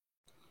apply.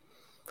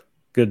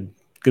 Good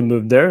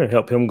move there and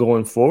help him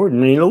going forward.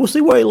 And we'll see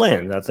where he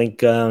lands. I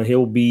think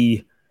he'll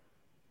be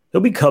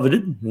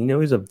coveted.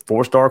 He's a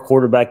 4-star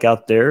quarterback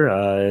out there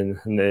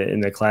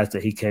in the class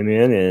that he came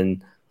in.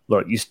 And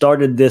look, you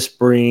started this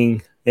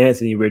spring: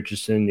 Anthony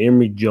Richardson,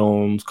 Emory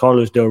Jones,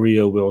 Carlos Del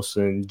Rio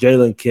Wilson,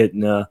 Jalen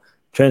Kitna,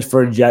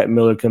 transfer Jack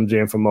Miller comes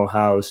in from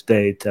Ohio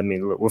State. I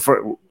mean, look,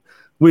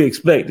 we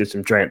expected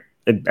some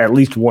at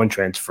least one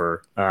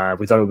transfer.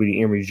 We thought it would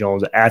be Emory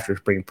Jones after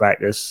spring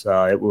practice.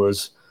 It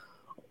was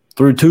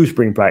through 2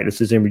 spring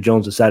practices. Emory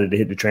Jones decided to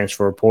hit the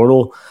transfer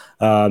portal,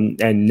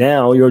 and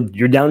now you're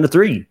down to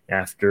 3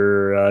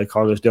 after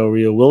Carlos Del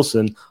Rio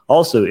Wilson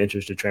also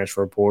enters the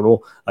transfer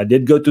portal. I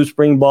did go through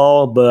spring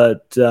ball,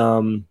 but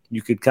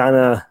you could kind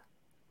of,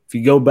 if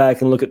you go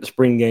back and look at the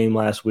spring game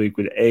last week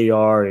with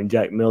AR and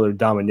Jack Miller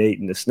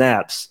dominating the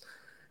snaps,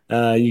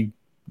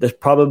 that's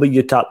probably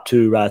your top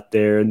 2 right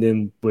there. And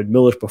then with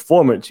Miller's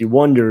performance, you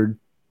wondered.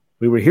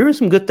 We were hearing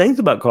some good things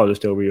about Carlos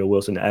Del Rio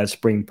Wilson as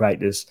spring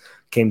practice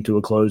came to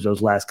a close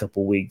those last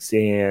couple of weeks,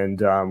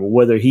 and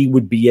whether he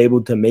would be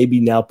able to maybe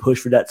now push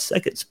for that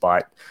second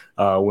spot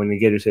when the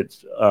Gators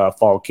hit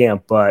fall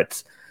camp.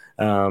 But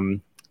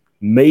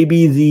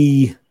maybe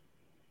the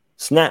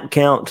snap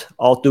count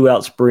all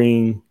throughout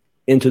spring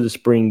into the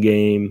spring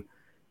game,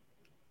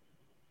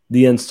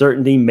 the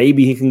uncertainty,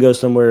 maybe he can go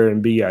somewhere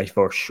and be a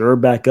for sure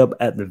backup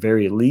at the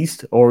very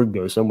least, or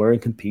go somewhere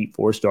and compete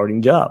for a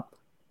starting job.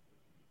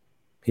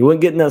 He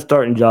wasn't getting that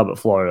starting job at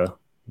Florida,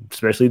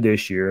 especially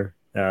this year.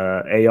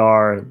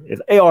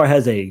 If AR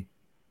has a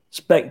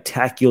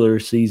spectacular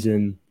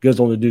season, goes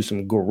on to do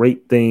some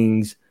great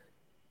things,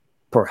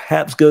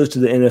 perhaps goes to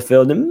the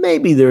NFL, then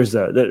maybe there's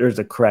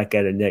a crack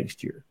at it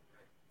next year.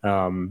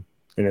 And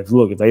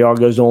if AR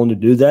goes on to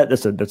do that,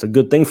 that's a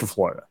good thing for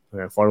Florida.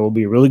 Florida will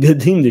be a really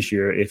good team this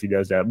year if he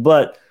does that.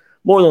 But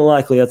more than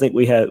likely, I think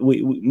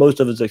we most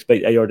of us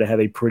expect AR to have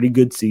a pretty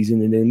good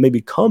season and then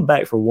maybe come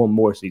back for one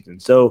more season.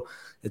 So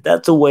if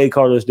that's the way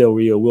Carlos Del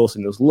Rio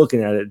Wilson is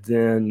looking at it,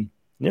 then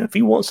if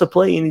he wants to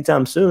play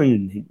anytime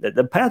soon,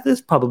 the path is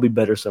probably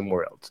better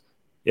somewhere else.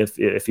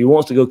 If he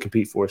wants to go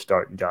compete for a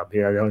starting job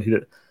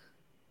here,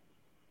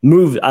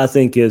 move I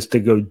think is to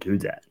go do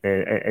that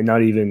and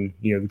not even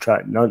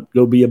not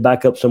go be a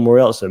backup somewhere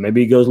else. So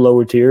maybe he goes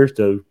lower tier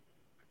so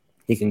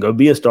he can go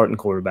be a starting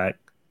quarterback.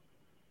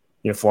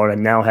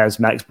 Florida now has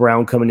Max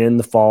Brown coming in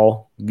the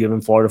fall,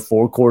 giving Florida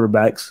 4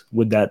 quarterbacks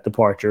with that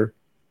departure.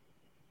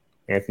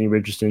 Anthony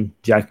Richardson,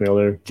 Jack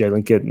Miller,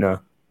 Jalen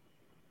Kitna,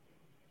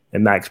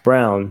 and Max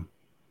Brown.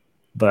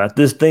 But I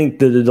just think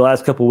that the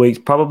last couple of weeks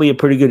probably a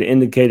pretty good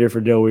indicator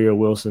for Del Rio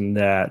Wilson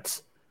that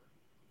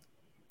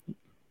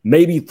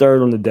maybe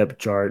third on the depth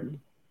chart.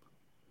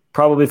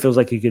 Probably feels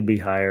like he could be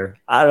higher.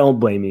 I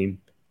don't blame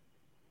him.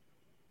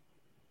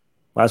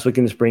 Last week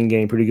in the spring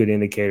game, pretty good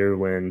indicator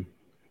when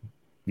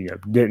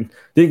didn't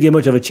get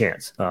much of a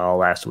chance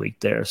last week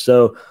there.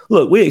 So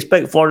look, we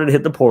expect Florida to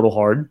hit the portal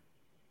hard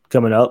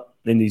coming up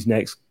in these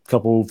next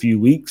few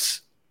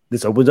weeks.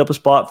 This opens up a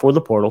spot for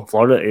the portal.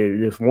 Florida,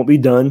 it won't be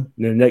done.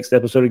 In the next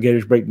episode of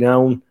Gators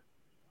Breakdown,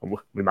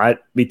 we might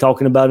be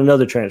talking about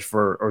another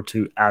transfer or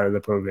two out of the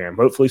program.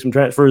 Hopefully some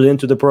transfers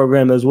into the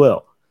program as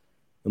well.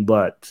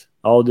 But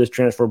all this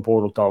transfer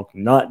portal talk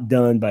not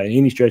done by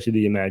any stretch of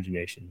the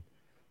imagination.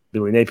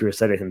 Billy Napier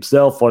said it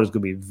himself. Florida's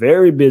going to be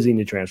very busy in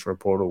the transfer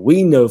portal.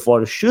 We know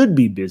Florida should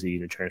be busy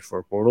in the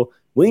transfer portal.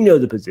 We know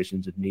the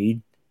positions of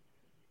need.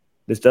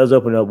 This does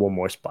open up one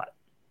more spot.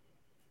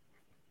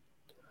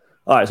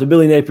 All right, so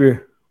Billy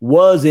Napier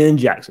was in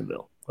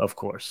Jacksonville, of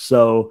course.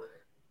 So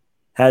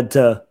had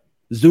to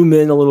zoom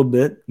in a little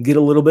bit, get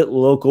a little bit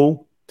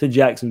local to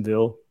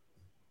Jacksonville.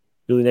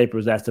 Billy Napier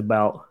was asked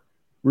about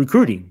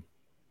recruiting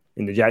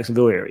in the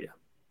Jacksonville area.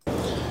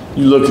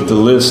 You look at the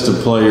list of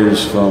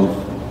players from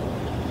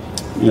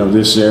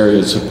this area,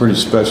 it's a pretty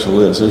special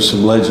list. There's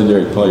some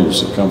legendary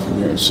players that come from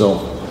here. So,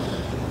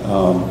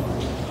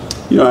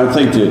 I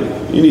think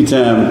that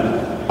anytime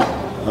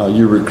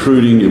you're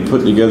recruiting, you're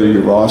putting together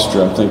your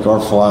roster, I think our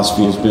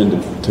philosophy has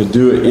been to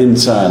do it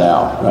inside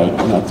out, right?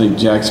 And I think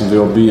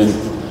Jacksonville being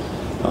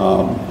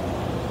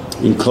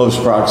in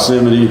close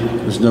proximity,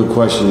 there's no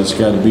question it's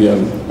got to be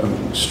an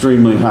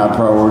extremely high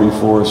priority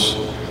for us.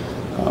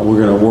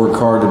 We're going to work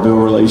hard to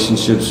build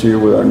relationships here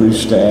with our new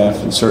staff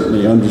and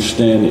certainly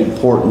understand the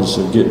importance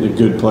of getting the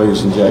good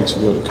players in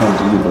Jacksonville to come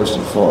to the University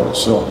of Florida.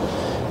 So,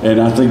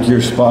 and I think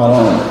you're spot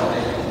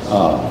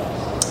on.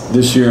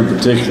 This year in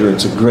particular,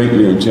 it's a great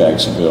year in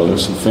Jacksonville.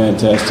 There's some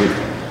fantastic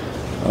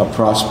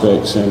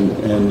prospects,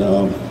 and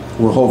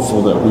we're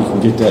hopeful that we can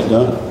get that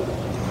done.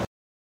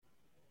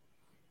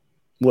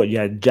 You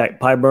had Jack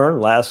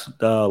Pyburn last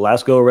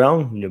go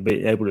around.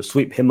 Being able to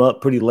sweep him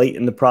up pretty late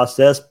in the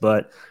process,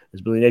 but as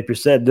Billy Napier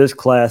said, this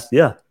class,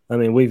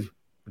 we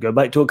go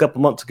back to a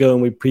couple months ago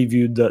and we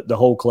previewed the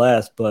whole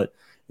class, but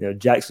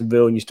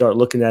Jacksonville, and you start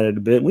looking at it a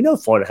bit, we know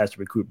Florida has to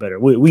recruit better.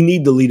 We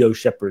need the Lito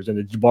Shepherds and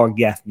the Jabbar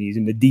Gaffneys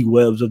and the D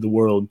Webbs of the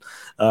world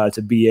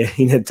to be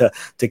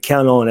to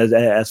count on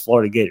as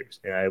Florida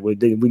Gators.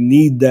 We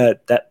need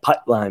that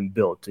pipeline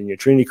built, and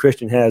Trinity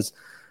Christian has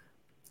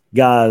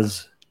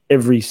guys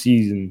every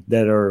season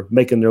that are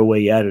making their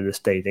way out of the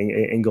state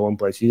and going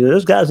places.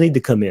 Those guys need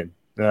to come in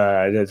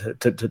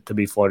to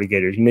be Florida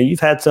Gators. You've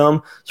had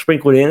some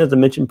sprinkled in, as I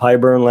mentioned,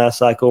 Pyburn last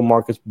cycle,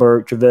 Marcus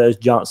Burke, Travis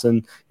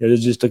Johnson.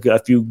 There's just a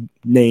few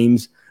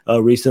names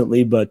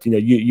recently, but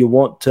you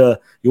want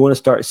to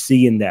start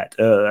seeing that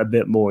a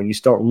bit more, and you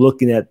start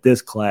looking at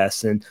this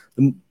class and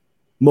the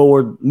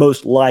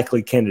most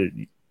likely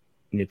candidate,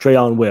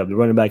 Trayon Webb, the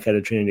running back out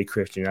of Trinity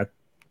Christian. I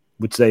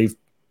would say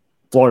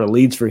Florida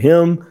leads for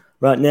him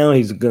right now.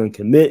 He's going to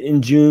commit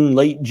in June,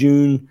 late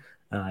June.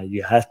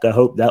 You have to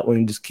hope that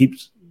one just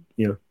keeps.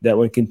 That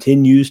one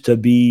continues to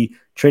be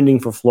trending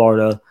for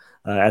Florida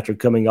after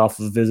coming off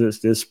of visits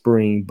this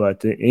spring.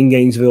 But in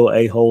Gainesville,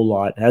 a whole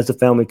lot. Has a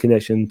family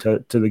connection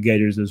to the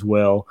Gators as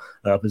well.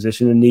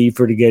 Position of need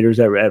for the Gators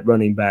at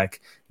running back.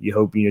 You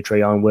hope,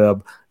 Trayon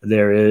Webb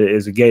there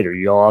is a Gator.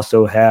 You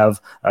also have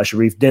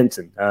Sharif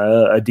Denson,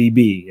 a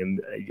DB.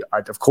 And,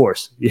 of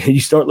course, you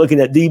start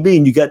looking at DB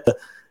and you got the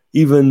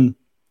even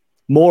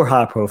more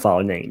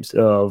high-profile names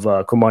of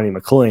Cormani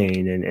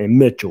McClain and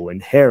Mitchell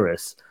and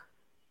Harris.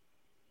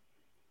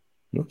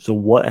 So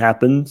what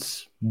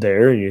happens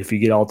there if you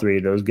get all three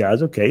of those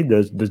guys? Okay,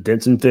 does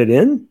Denson fit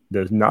in?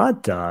 Does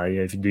not.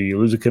 Do you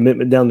lose a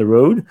commitment down the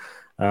road?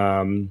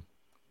 And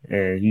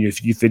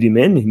if you fit him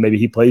in, maybe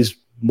he plays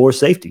more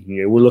safety.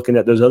 We're looking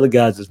at those other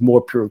guys as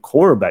more pure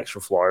cornerbacks for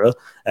Florida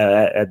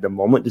at the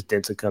moment. Does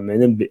Denson come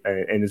in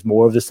and is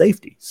more of the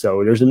safety?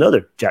 So there's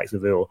another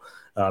Jacksonville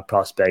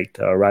prospect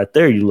right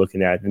there you're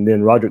looking at. And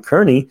then Roderick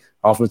Kearney,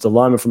 offensive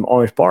lineman from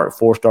Orange Park,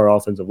 4-star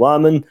offensive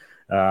lineman.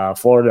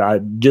 Florida, I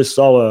just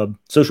saw a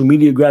social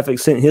media graphic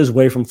sent his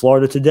way from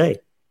Florida today.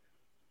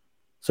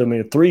 So, I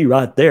mean, 3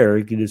 right there,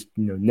 you could just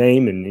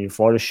name, and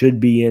Florida should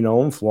be in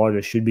on.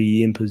 Florida should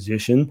be in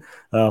position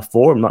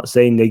for. I'm not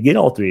saying they get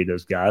all 3 of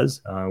those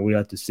guys. We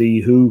have to see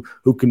who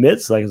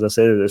commits. Like, as I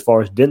said, as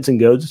far as Denson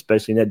goes,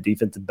 especially in that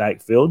defensive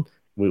backfield,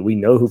 we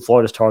know who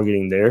Florida's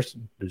targeting there. So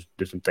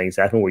there's some things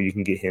happening where you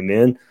can get him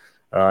in.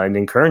 And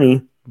then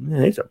Kearney,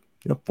 he's a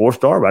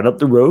 4-star right up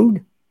the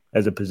road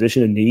as a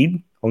position of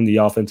need on the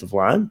offensive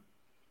line.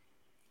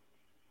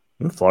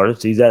 And Florida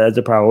sees that as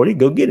a priority.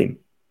 Go get him.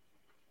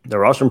 The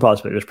roster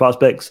prospect. There's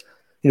prospects.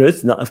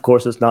 It's not. Of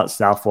course, it's not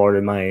South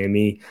Florida,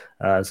 Miami,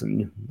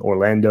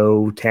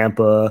 Orlando,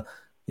 Tampa.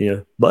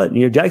 But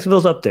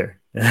Jacksonville's up there.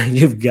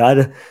 You've got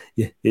to.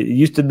 It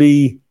used to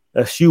be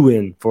a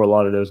shoe-in for a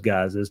lot of those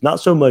guys. It's not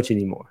so much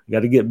anymore. You got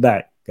to get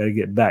back. Got to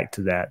get back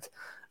to that.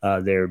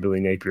 There,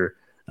 Billy Napier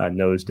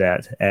knows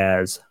that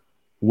as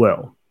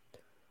well.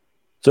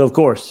 So, of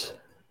course,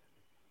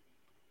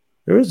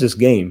 there is this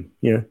game.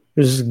 There's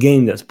this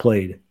game that's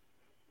played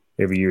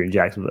every year in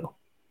Jacksonville.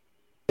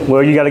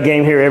 Well, you got a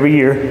game here every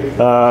year.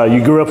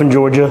 You grew up in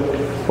Georgia.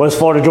 What does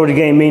Florida-Georgia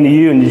game mean to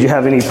you, and did you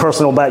have any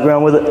personal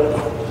background with it?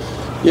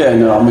 Yeah,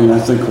 no, I mean, I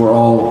think we're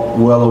all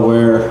well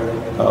aware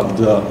of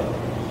the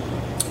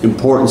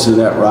importance of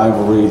that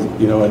rivalry,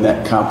 and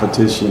that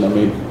competition. I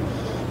mean,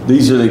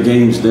 these are the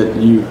games that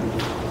you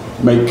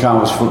make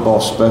college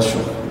football special.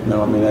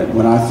 I mean,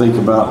 when I think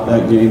about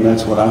that game,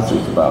 that's what I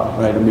think about,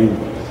 right? I mean,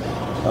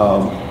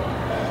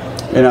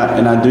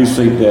 and I do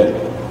think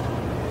that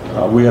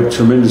we have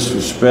tremendous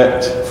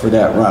respect for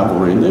that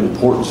rivalry and the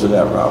importance of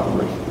that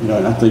rivalry.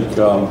 And I think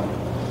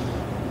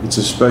it's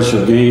a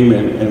special game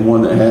and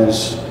one that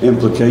has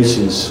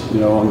implications,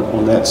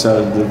 on that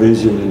side of the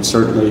division, and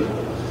certainly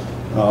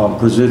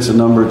presents a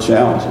number of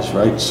challenges,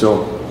 right?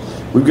 So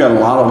we've got a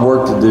lot of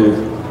work to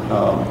do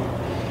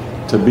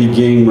to be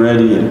game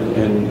ready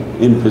and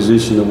in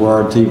position to where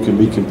our team can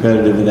be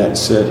competitive in that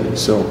setting.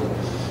 So,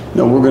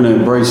 we're going to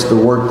embrace the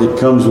work that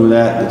comes with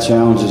that, the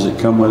challenges that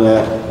come with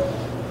that.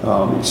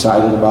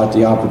 Excited about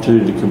the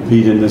opportunity to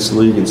compete in this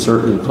league, and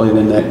certainly playing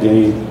in that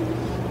game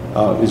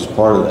is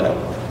part of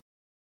that.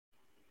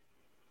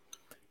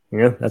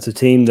 That's a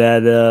team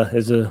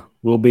that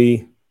will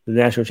be the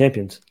national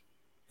champions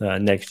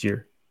next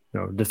year.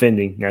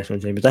 Defending national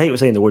champions. I hate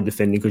saying the word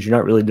defending because you're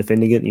not really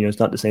defending it. It's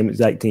not the same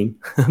exact team,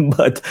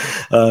 but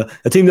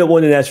a team that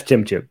won the national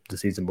championship the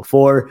season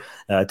before,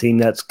 a team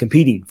that's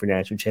competing for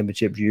national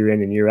championships year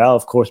in and year out.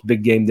 Of course,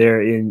 big game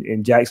there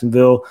in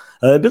Jacksonville.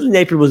 Billy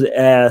Napier was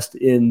asked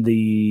in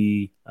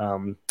the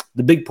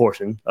big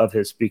portion of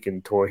his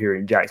speaking tour here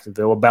in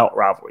Jacksonville about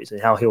rivalries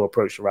and how he'll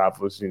approach the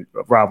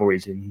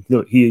rivalries. And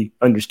look, he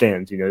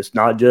understands. It's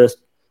not just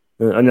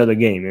another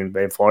game,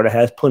 and Florida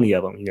has plenty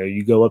of them.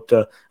 You go up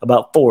to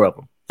about 4 of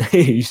them.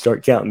 You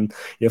start counting.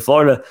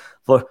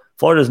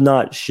 Florida's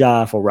not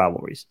shy for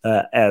rivalries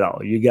at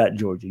all. You got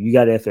Georgia, you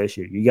got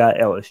FSU, you got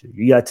LSU,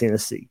 you got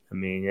Tennessee. I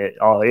mean,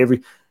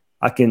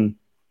 I can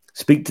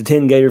speak to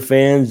 10 Gator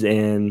fans,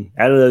 and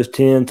out of those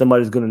 10,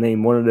 somebody's going to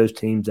name one of those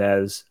teams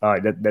as all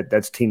right.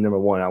 That's team number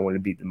 1. I want to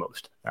beat the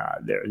most.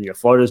 There,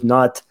 Florida's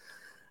not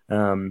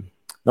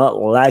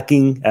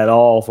lacking at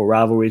all for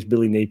rivalries.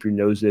 Billy Napier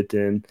knows it,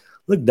 and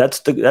look, that's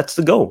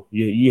the goal.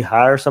 You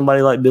hire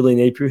somebody like Billy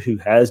Napier who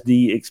has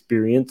the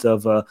experience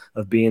of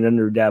being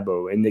under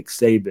Dabo and Nick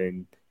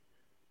Saban,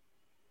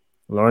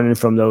 learning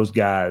from those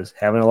guys,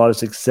 having a lot of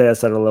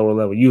success at a lower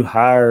level. You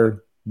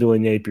hire Billy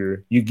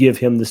Napier, you give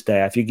him the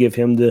staff, you give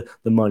him the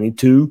money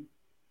to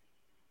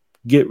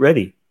get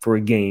ready for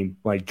a game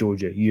like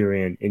Georgia year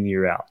in and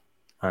year out.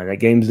 That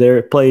game's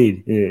there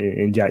played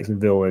in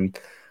Jacksonville, and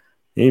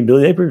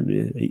Billy Napier,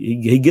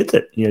 he gets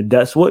it.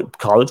 That's what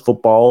college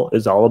football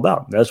is all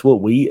about. That's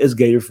what we as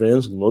Gator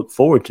fans look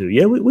forward to.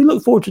 Yeah, we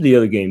look forward to the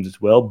other games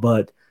as well,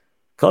 but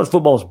college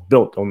football is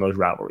built on those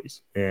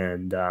rivalries.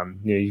 And,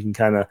 you can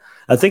kind of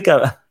 – I think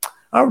I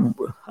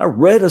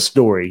read a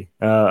story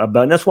about –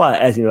 and that's why I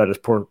asked him about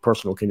his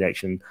personal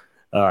connection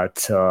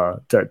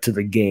to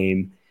the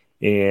game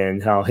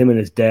and how him and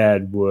his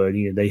dad would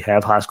 – they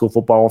have high school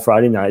football on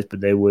Friday nights,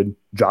 but they would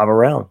drive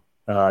around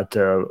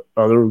to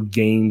other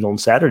games on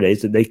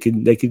Saturdays that they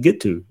could get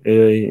to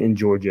in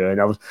Georgia. And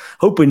I was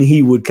hoping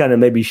he would kind of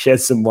maybe shed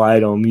some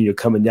light on,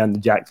 coming down to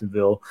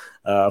Jacksonville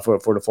for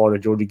the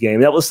Florida-Georgia game.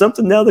 That was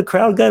something now the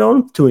crowd got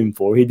on to him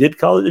for. He did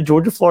call it the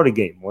Georgia-Florida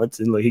game once.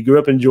 And he grew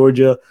up in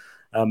Georgia,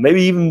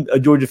 maybe even a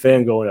Georgia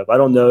fan growing up. I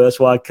don't know. That's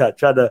why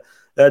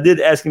I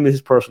did ask him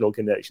his personal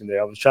connection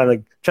there. I was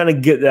trying to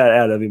get that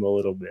out of him a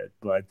little bit,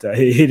 but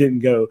he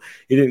didn't go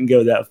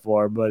that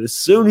far. But as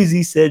soon as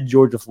he said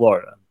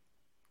Georgia-Florida,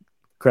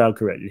 crowd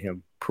corrected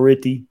him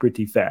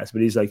pretty fast,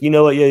 but he's like, you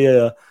know what?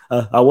 Yeah.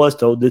 I was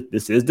told that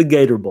this is the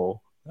Gator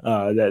Bowl,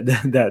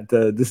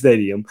 the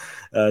stadium.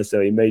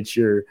 So he made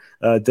sure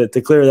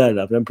to clear that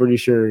up. And I'm pretty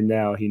sure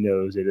now he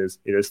knows it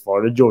is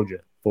Florida, Georgia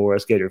for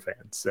us Gator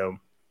fans. So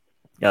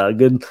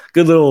good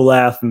little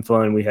laugh and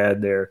fun we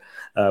had there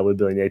with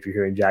Billy Napier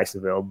here in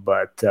Jacksonville.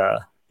 But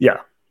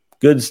yeah,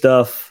 good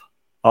stuff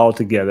all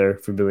together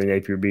for Billy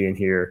Napier being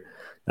here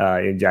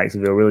in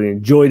Jacksonville. Really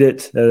enjoyed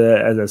it.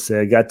 As I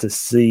said, got to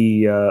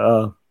see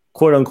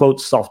quote unquote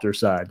softer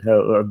side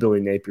of Billy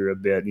Napier a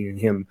bit, and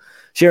him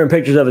sharing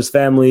pictures of his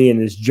family and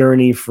his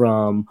journey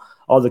from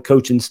all the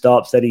coaching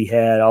stops that he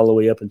had all the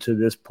way up until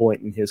this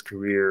point in his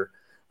career.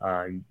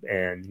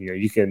 And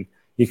you can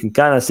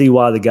kind of see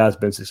why the guy's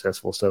been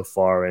successful so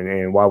far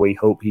and why we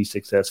hope he's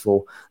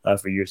successful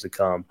for years to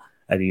come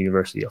at the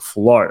University of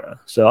Florida.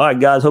 So, all right,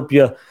 guys, hope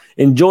you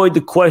enjoyed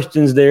the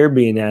questions there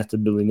being asked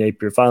of Billy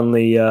Napier.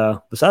 Finally,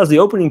 besides the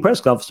opening press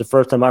conference, the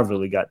first time I've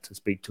really got to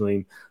speak to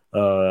him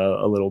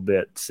a little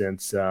bit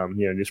since,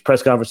 these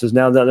press conferences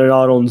now that they're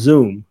not on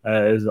Zoom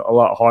is a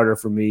lot harder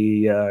for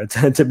me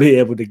to be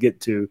able to get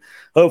to.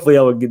 Hopefully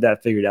I will get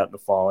that figured out in the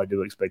fall. I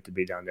do expect to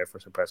be down there for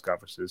some press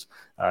conferences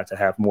to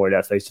have more of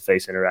that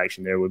face-to-face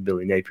interaction there with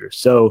Billy Napier.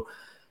 So,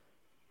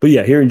 but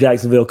yeah, here in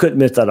Jacksonville, couldn't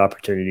miss that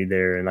opportunity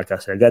there. And like I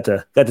said, got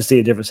to see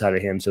a different side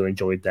of him, so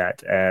enjoyed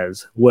that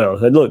as well.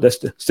 And look, that's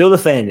still the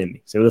fan in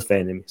me.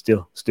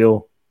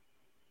 Still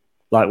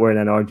like wearing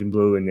that orange and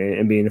blue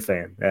and being a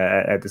fan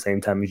at the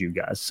same time as you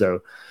guys.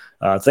 So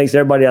thanks to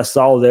everybody I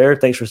saw there.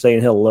 Thanks for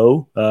saying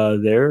hello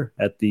there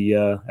at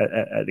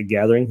the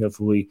gathering.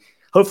 Hopefully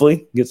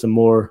get some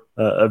more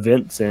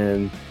events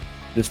and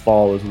this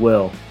fall as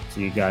well.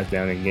 See you guys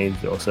down in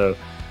Gainesville. So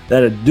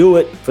that'll do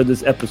it for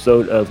this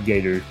episode of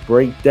Gators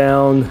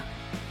Breakdown.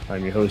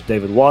 I'm your host,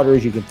 David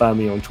Waters. You can find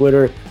me on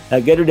Twitter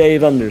at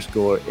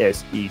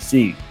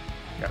GatorDave_SEC.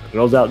 Now, the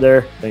girls out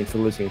there, thanks for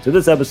listening to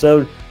this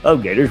episode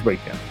of Gators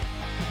Breakdown.